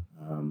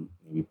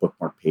maybe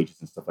bookmark pages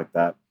and stuff like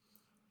that.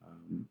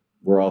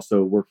 We're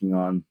also working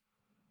on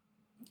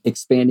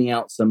expanding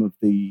out some of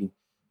the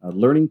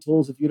learning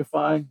tools of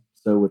Vuetify.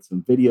 So with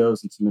some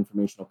videos and some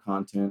informational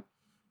content,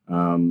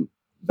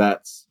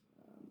 that's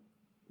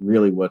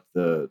really what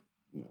the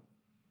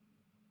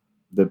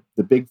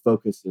big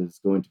focus is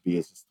going to be,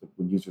 is just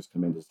when users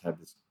come in, just have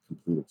this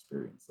complete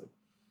experience. Like,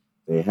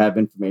 they have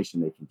information,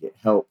 they can get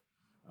help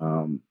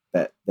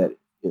that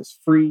is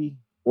free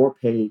or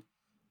paid,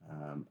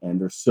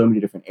 and there's so many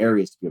different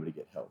areas to be able to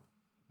get help,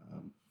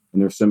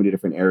 and there's so many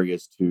different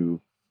areas to,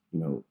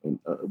 and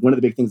one of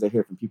the big things I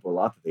hear from people a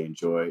lot that they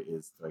enjoy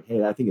is like,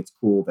 hey, I think it's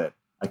cool that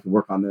I can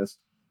work on this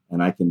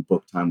and I can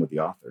book time with the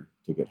author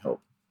to get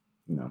help,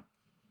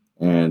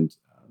 and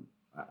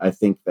I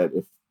think that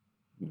if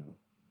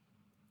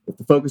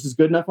the focus is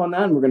good enough on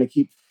that, and we're going to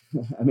keep,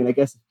 I mean, I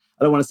guess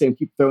I don't want to say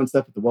keep throwing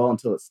stuff at the wall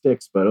until it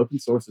sticks, but open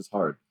source is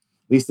hard.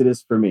 At least it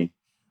is for me.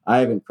 I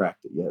haven't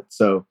cracked it yet.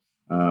 So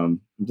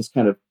I'm just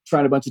kind of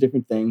trying a bunch of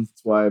different things.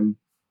 That's why I'm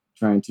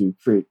trying to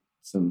create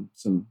some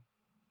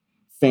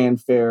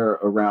fanfare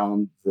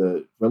around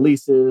the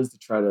releases to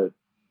try to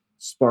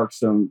spark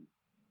some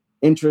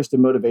interest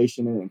and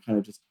motivation in it, and kind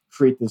of just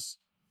create this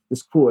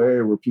cool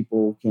area where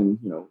people can,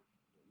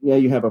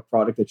 you have a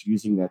product that you're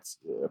using that's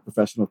a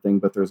professional thing,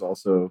 but there's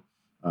also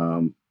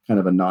kind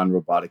of a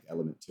non-robotic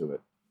element to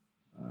it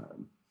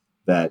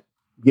that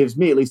gives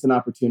me at least an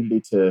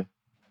opportunity to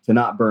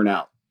not burn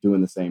out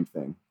doing the same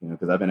thing,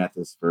 because I've been at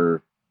this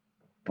for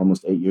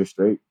almost 8 years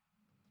straight.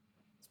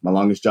 It's my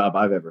longest job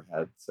I've ever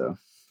had. So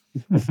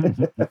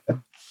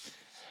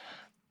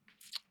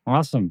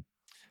awesome.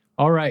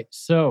 All right.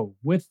 So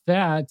with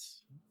that,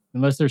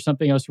 unless there's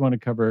something else you want to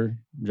cover,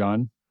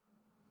 John,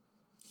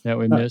 that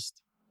we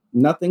missed.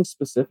 Nothing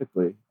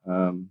specifically.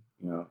 I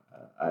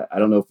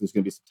don't know if there's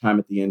going to be some time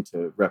at the end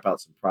to rep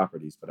out some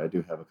properties, but I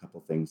do have a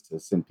couple things to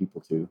send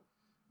people to.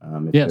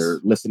 If they're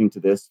listening to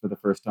this for the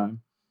first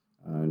time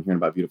and hearing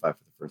about Vuetify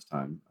for the first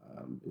time,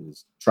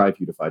 is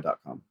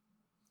tryvuetify.com.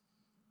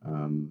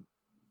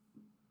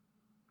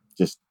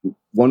 Just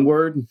one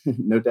word,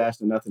 no dash,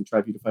 no nothing,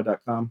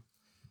 tryvuetify.com.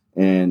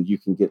 And you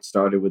can get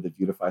started with the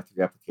Vuetify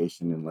 3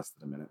 application in less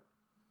than a minute.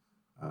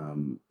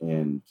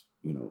 And,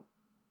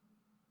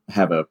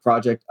 have a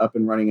project up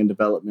and running in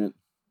development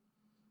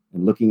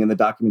and looking in the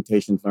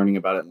documentation, learning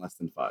about it in less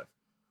than 5.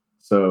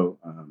 So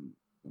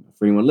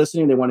for anyone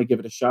listening, they want to give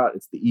it a shot.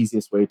 It's the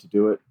easiest way to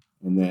do it.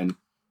 And then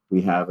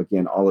we have,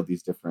 again, all of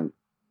these different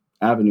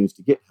avenues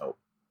to get help.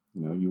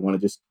 You want to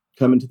just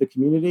come into the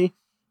community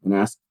and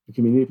ask the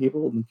community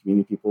people, and the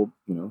community people,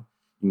 you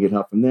can get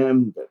help from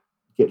them.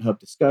 GitHub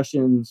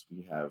discussions.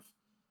 We have,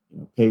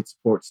 paid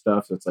support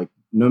stuff. So it's like,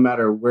 no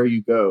matter where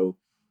you go,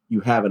 you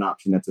have an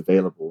option that's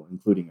available,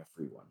 including a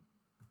free one.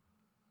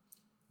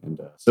 And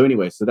so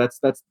anyway, so that's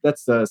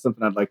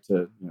something I'd like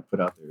to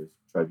put out there, is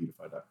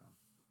tryvuetify.com.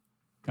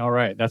 All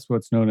right. That's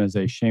what's known as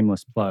a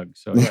shameless plug.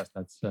 So yes,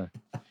 that's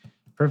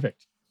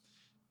perfect.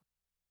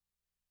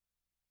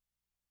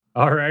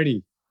 All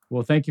righty.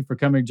 Well, thank you for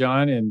coming,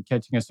 John, and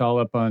catching us all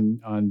up on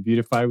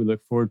Vuetify. We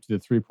look forward to the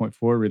 3.4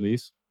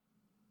 release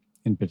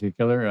in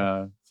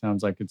particular.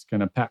 Sounds like it's going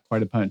to pack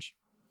quite a punch.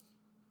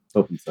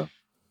 Hoping so.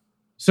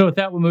 So with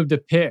that, we'll move to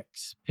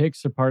picks.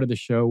 Picks are part of the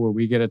show where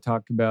we get to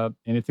talk about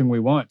anything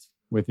we want,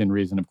 within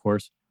reason, of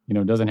course.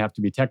 It doesn't have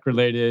to be tech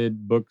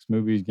related, books,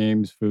 movies,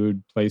 games,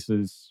 food,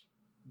 places,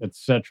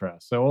 etc.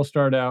 So we'll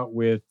start out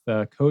with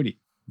Cody.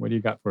 What do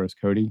you got for us,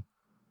 Cody?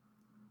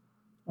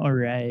 All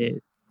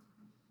right.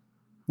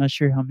 Not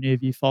sure how many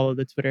of you follow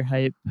the Twitter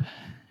hype.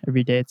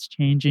 Every day it's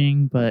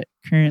changing, but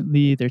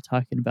currently they're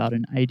talking about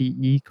an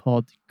IDE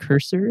called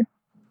Cursor.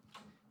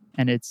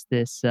 And it's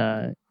this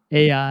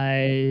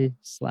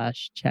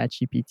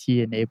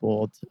AI/ChatGPT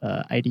enabled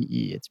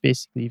IDE. It's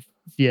basically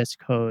VS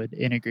Code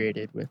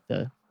integrated with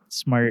the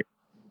smart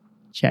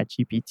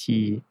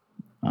ChatGPT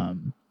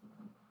kind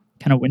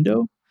of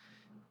window,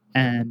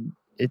 and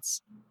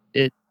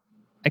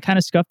I kind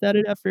of scuffed at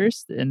it at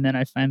first, and then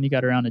I finally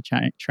got around to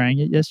trying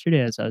it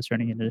yesterday as I was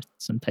running into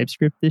some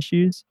TypeScript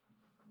issues.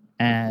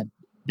 And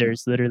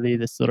there's literally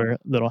this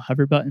little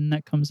hover button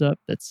that comes up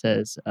that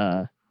says,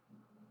 I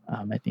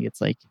think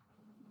it's like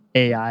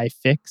AI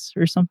fix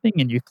or something,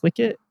 and you click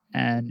it,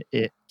 and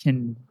it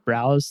can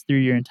browse through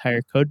your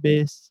entire code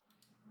base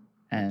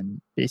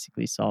and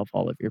basically solve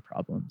all of your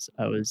problems.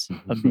 I was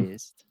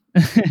amazed.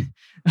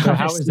 So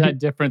how is that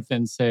different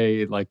than,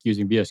 say, like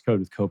using VS Code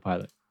with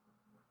Copilot?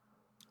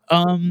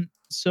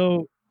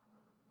 So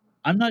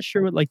I'm not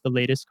sure what like the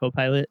latest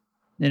Copilot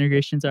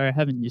integrations are. I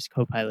haven't used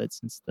Copilot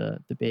since the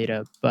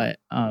beta, but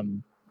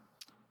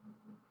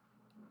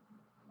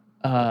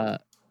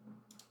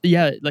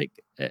yeah, like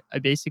I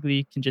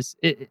basically can just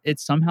it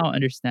somehow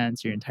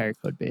understands your entire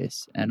code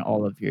base and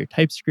all of your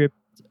TypeScript,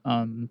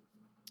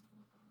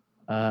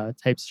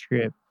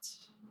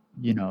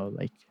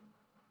 like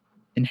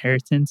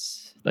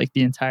inheritance, like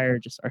the entire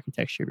just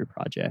architecture of your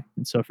project.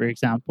 And so, for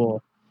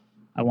example,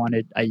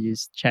 I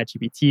used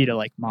ChatGPT to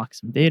like mock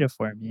some data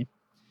for me,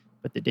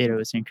 but the data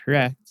was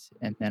incorrect,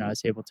 and then I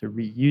was able to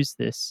reuse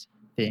this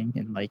thing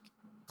and like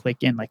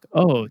click in, like,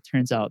 oh, it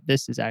turns out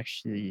this is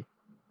actually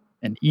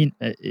an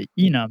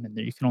enum, and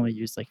you can only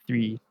use like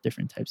 3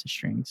 different types of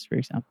strings, for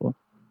example.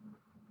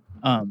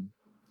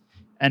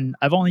 And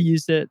I've only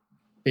used it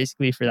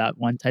basically for that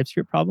one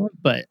TypeScript problem,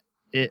 but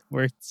it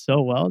worked so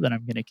well that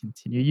I'm going to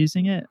continue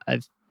using it.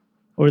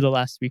 Over the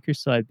last week or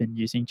so, I've been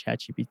using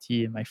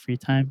ChatGPT in my free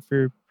time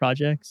for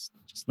projects,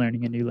 just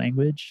learning a new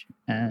language,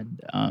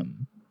 and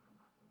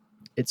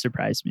it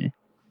surprised me.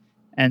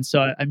 And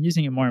so I'm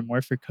using it more and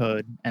more for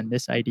code, and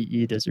this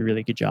IDE does a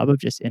really good job of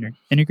just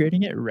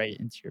integrating it right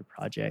into your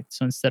project.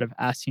 So instead of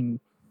asking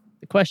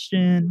the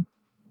question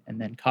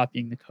and then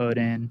copying the code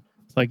in,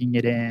 plugging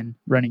it in,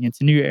 running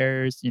into new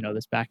errors,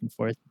 this back and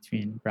forth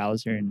between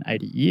browser and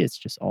IDE, it's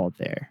just all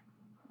there.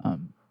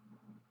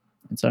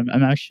 And so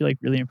I'm actually like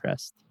really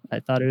impressed.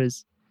 I thought it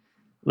was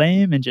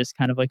lame and just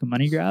kind of like a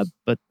money grab,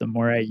 but the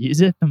more I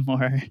use it, the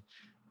more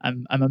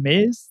I'm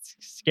amazed,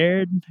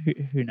 scared,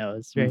 who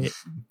knows, right?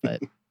 But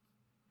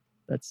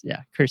that's,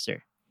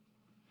 Cursor.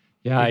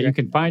 Yeah, you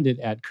can find it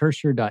at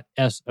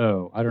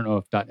cursor.so. I don't know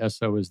if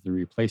 .so is the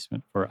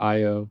replacement for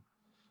IO,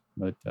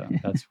 but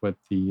that's what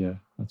the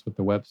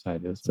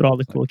website is. That's what all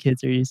the cool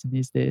kids are using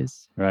these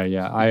days. Right,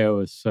 yeah.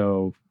 IO is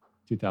so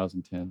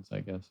 2010s,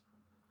 I guess.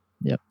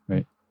 Yep.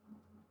 Right.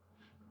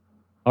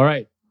 All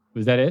right.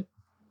 Was that it?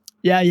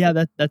 Yeah,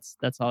 that's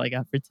all I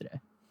got for today.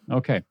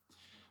 Okay.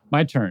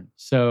 My turn.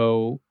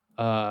 So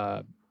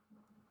my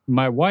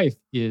wife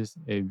is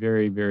a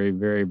very, very,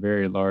 very,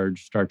 very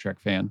large Star Trek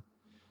fan.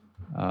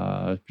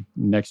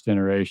 Next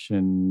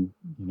Generation,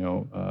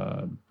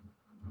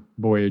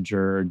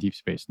 Voyager, Deep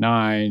Space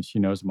Nine. She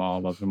knows them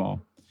all, loves them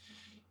all.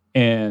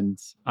 And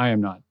I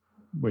am not,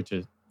 which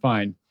is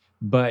fine.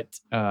 But,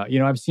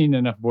 I've seen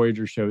enough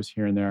Voyager shows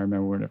here and there. I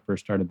remember when it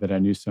first started that I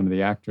knew some of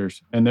the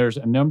actors. And there's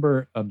a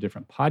number of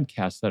different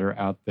podcasts that are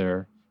out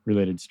there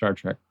related to Star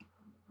Trek.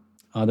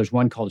 There's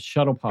one called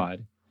Shuttle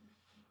Pod,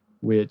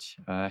 which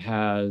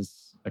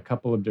has a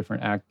couple of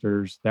different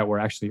actors that were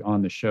actually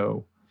on the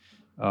show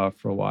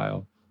for a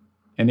while.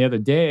 And the other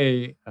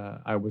day,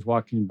 I was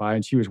walking by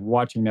and she was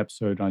watching an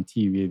episode on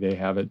TV. They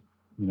have it,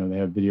 they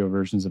have video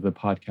versions of the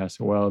podcast as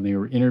well. And they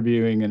were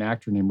interviewing an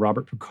actor named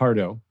Robert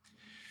Picardo,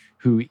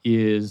 who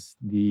is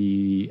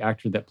the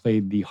actor that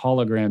played the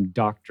hologram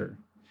doctor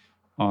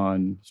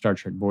on Star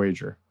Trek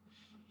Voyager.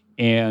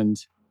 And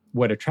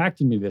what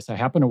attracted me to this, I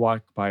happened to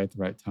walk by at the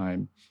right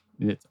time.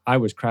 And I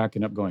was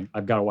cracking up going,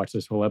 I've got to watch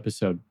this whole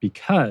episode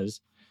because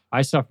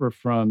I suffer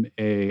from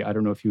I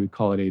don't know if you would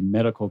call it a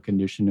medical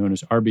condition known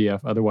as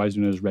RBF, otherwise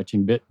known as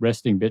resting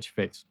bitch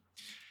face.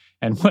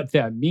 And what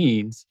that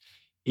means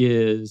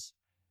is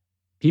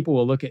people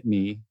will look at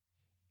me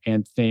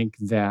and think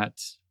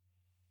that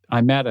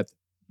I'm mad at them.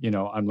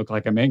 I look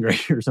like I'm angry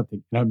or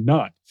something, and I'm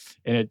not.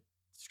 And it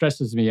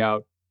stresses me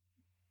out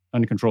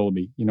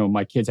uncontrollably.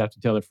 My kids have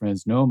to tell their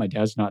friends, no, my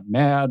dad's not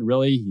mad,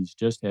 really. He's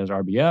just has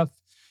RBF.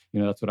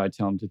 That's what I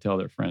tell them to tell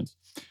their friends.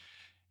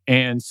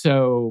 And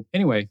so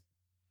anyway,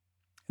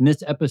 in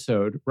this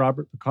episode,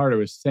 Robert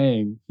Picardo is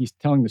he's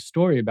telling the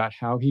story about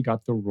how he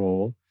got the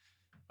role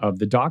of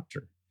the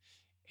doctor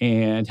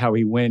and how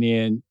he went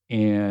in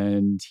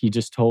and he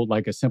just told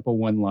like a simple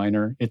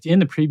one-liner. It's in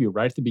the preview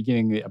right at the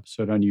beginning of the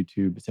episode on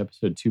YouTube. It's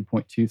episode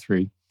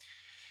 2.23.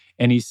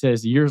 And he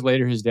says years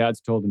later, his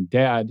dad's told him,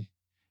 Dad,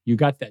 you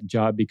got that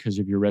job because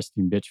of your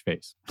resting bitch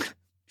face.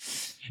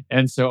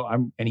 And so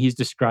he's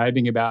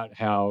describing about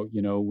how,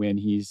 when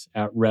he's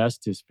at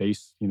rest, his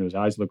face, his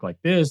eyes look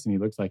like this and he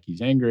looks like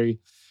he's angry.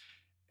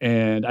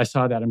 And I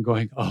saw that. I'm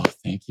going, oh,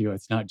 thank you.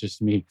 It's not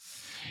just me.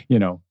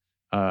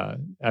 I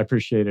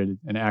appreciated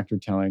an actor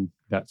telling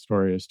that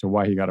story as to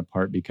why he got a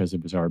part because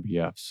of his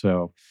RBF.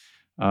 So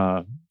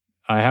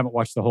I haven't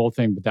watched the whole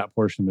thing, but that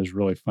portion was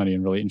really funny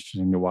and really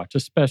interesting to watch,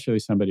 especially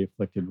somebody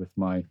afflicted with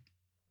my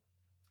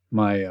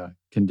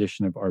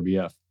condition of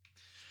RBF.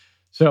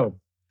 So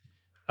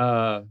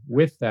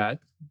with that,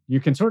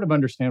 you can sort of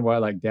understand why I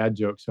like dad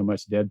jokes so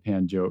much,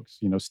 deadpan jokes.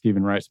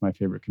 Stephen Wright's my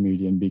favorite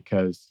comedian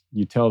because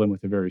you tell them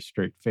with a very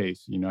straight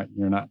face. You're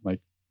not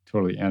like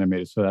totally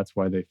animated. So that's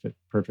why they fit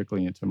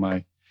perfectly into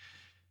my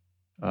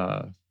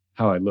how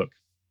I look.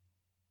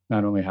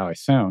 Not only how I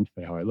sound,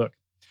 but how I look.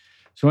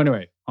 So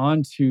anyway,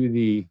 on to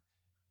the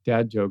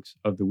dad jokes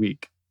of the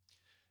week.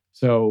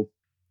 So,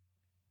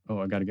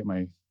 I got to get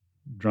my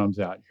drums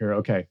out here.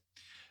 Okay.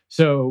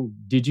 So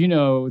did you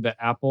know that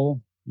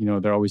Apple,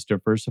 they're always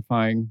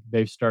diversifying.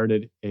 They've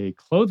started a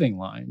clothing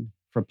line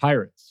for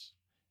pirates,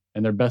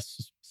 and their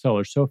best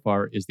seller so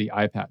far is the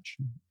eye patch.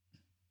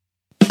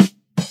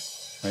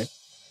 Right?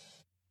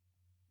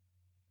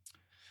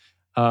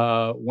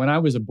 When I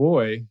was a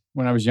boy,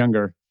 when I was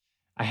younger,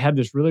 I had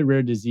this really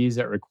rare disease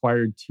that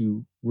required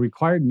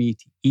me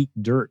to eat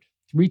dirt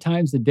 3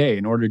 times a day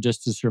in order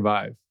just to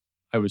survive.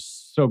 I was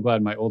so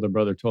glad my older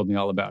brother told me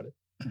all about it.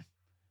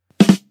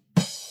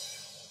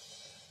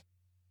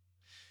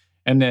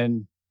 And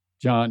then,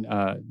 John,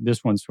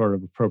 this one's sort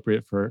of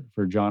appropriate for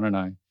John and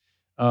I.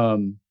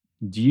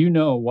 Do you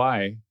know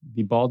why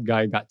the bald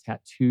guy got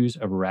tattoos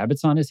of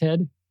rabbits on his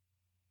head?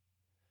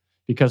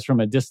 Because from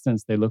a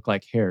distance, they look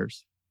like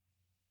hairs.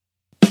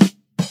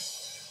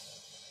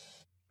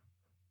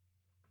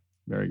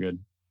 Very good.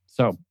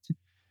 So,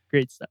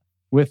 great stuff.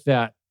 With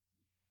that,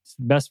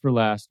 best for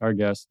last, our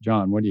guest,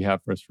 John, what do you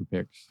have for us for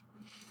picks?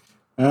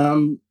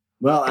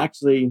 Well,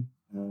 actually,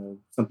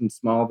 something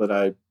small that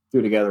I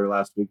threw together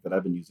last week that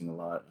I've been using a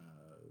lot.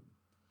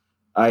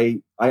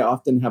 I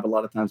often have a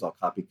lot of times I'll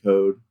copy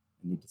code.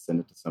 I need to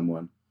send it to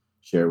someone,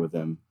 share with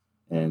them.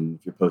 And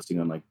if you're posting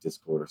on like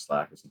Discord or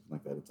Slack or something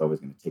like that, it's always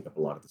going to take up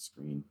a lot of the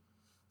screen.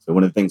 So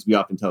one of the things we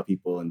often tell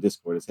people in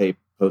Discord is, hey,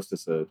 post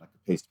us a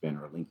paste bin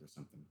or a link or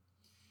something.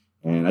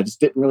 And I just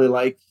didn't really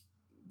like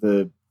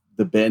the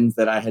bins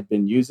that I had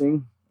been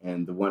using.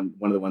 And one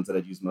of the ones that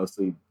I'd used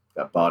mostly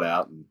got bought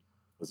out and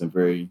wasn't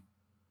very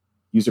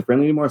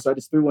user-friendly anymore. So I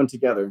just threw one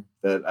together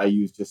that I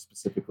use just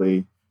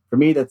specifically. For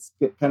me, that's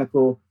kind of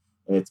cool.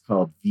 It's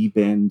called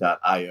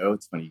vbin.io.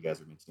 It's funny you guys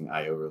were mentioning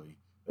IO early,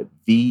 but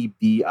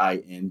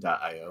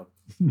vbin.io.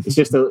 It's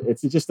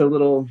just a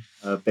little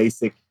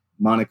basic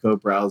Monaco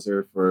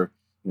browser for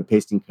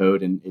pasting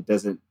code, and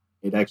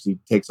it actually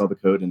takes all the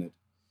code and it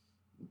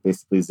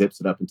basically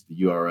zips it up into the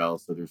URL.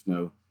 So there's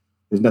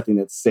nothing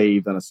that's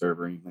saved on a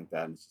server or anything like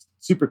that. And it's just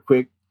super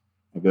quick.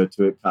 I go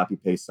to it, copy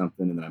paste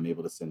something, and then I'm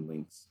able to send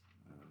links.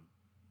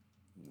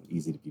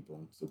 Easy to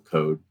people. So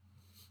code.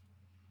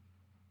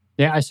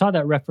 Yeah, I saw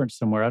that reference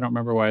somewhere. I don't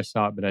remember where I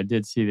saw it, but I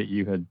did see that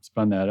you had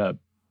spun that up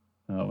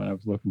when I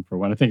was looking for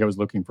one. I think I was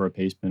looking for a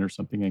paste bin or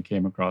something and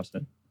came across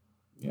it.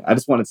 Yeah, I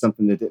just wanted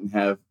something that didn't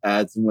have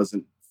ads and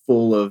wasn't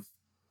full of.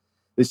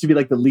 This should be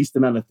like the least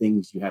amount of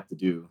things you have to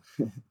do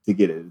to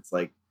get it. It's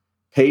like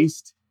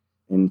paste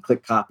and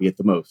click copy at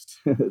the most.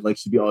 Like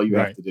should be all you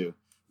have to do,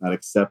 not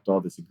accept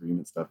all this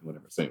agreement stuff and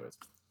whatever. So anyways,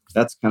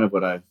 that's kind of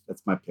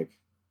that's my pick.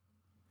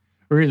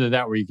 Or either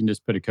that, where you can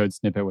just put a code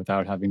snippet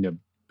without having to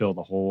build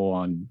a whole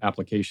on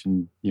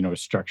application,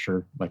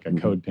 structure like a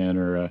code pen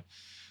or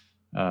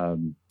a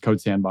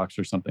code sandbox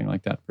or something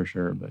like that for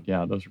sure. But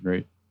yeah, those are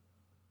great.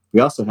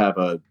 We also have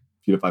a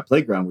Vuetify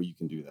playground where you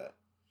can do that.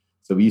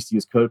 So we used to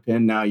use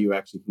CodePen. Now you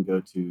actually can go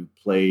to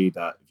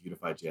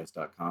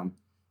play.vuetifyjs.com,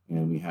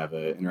 and we have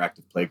an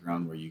interactive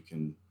playground where you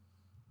can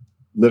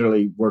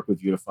literally work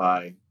with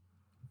Vuetify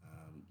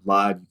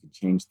live. You can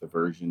change the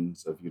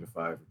versions of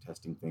Vuetify for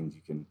testing things.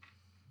 You can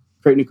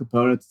create new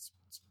components.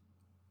 It's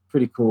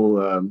pretty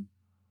cool.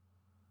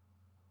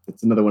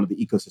 It's another one of the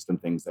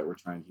ecosystem things that we're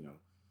trying to,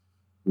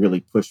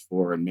 really push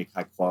for and make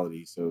high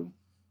quality. So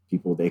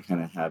people, they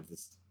kind of have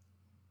this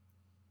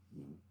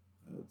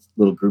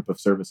little group of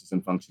services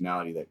and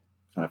functionality that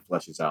kind of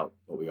fleshes out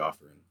what we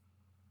offer. And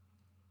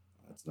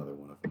that's another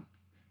one of them.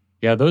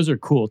 Yeah, those are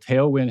cool.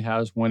 Tailwind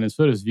has one, and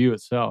so does Vue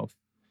itself.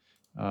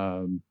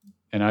 And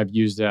I've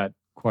used that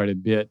quite a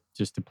bit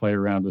just to play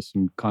around with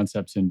some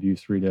concepts in Vue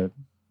 3 to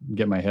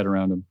get my head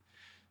around them.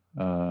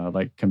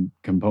 Like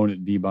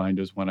component vbind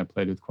is one I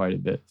played with quite a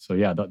bit. So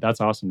yeah, that's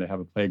awesome to have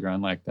a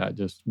playground like that.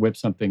 Just whip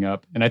something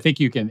up, and I think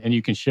you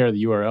can share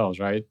the URLs,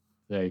 right?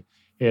 Say,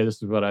 hey,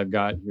 this is what I've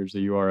got. Here's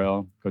the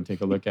URL. Go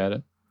take a look at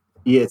it.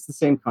 Yeah, it's the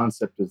same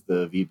concept as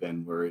the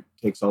vbin, where it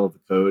takes all of the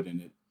code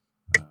and it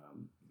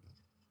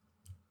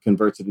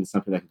converts it into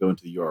something that can go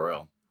into the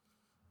URL.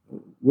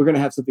 We're going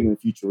to have something in the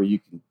future where you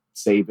can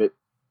save it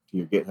to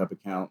your GitHub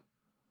account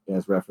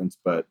as reference,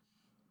 but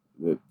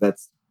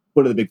that's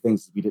one of the big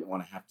things is we didn't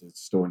want to have to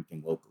store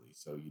anything locally.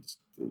 So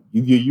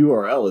your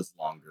URL is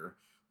longer,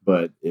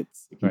 but it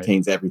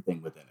contains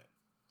everything within it.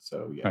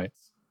 So yeah. Right.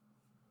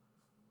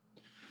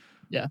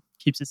 Yeah,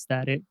 keeps it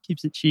static,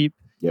 keeps it cheap.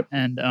 Yep.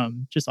 And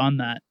just on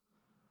that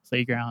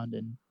playground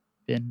and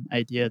bin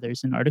idea,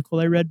 there's an article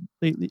I read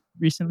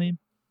recently.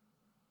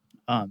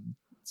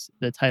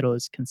 The title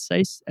is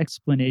 "Concise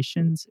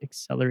Explanations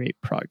Accelerate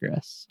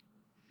Progress."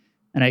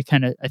 And I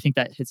think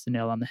that hits the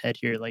nail on the head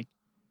here. Like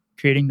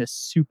creating this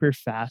super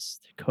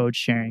fast code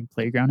sharing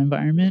playground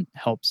environment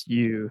helps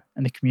you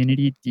and the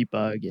community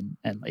debug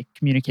and like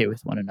communicate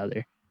with one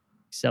another,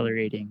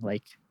 accelerating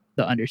like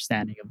the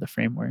understanding of the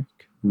framework,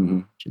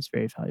 which is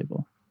very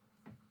valuable.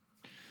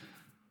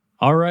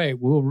 All right.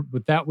 Well,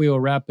 with that, we will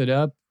wrap it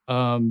up.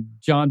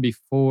 John,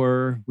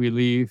 before we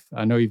leave,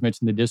 I know you've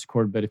mentioned the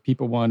Discord, but if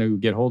people want to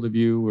get hold of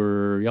you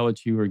or yell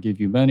at you or give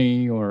you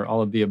money or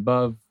all of the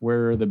above,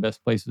 where are the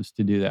best places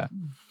to do that?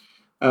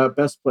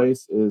 Best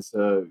place is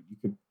you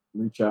could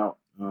reach out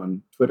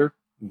on Twitter.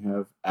 We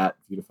have at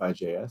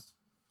Vuetify.js.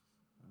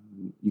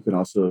 You can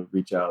also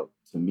reach out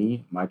to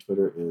me. My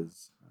Twitter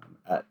is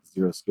at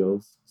Zero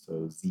Skills.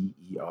 So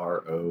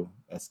ZeroSkillz.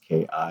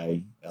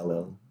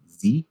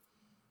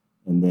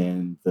 And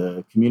then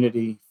the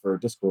community for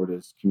Discord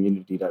is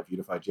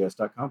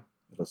community.vuetifyjs.com.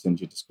 It'll send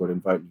you a Discord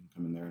invite and you can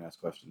come in there and ask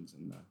questions.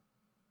 And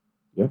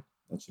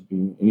that should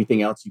be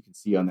anything else you can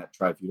see on that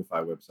Try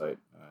Vuetify website. It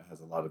has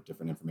a lot of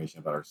different information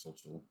about our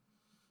social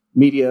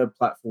media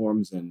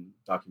platforms and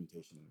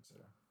documentation,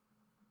 etc.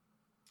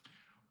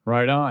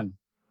 Right on.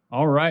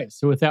 All right.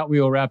 So with that, we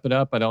will wrap it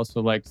up. I'd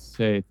also like to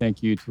say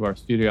thank you to our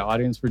studio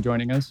audience for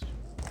joining us.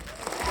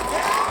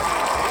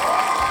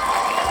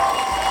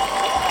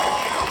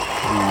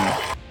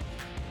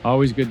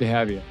 Always good to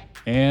have you.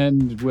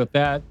 And with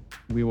that,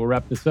 we will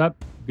wrap this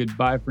up.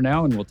 Goodbye for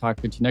now, and we'll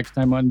talk with you next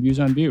time on Views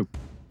on Vue.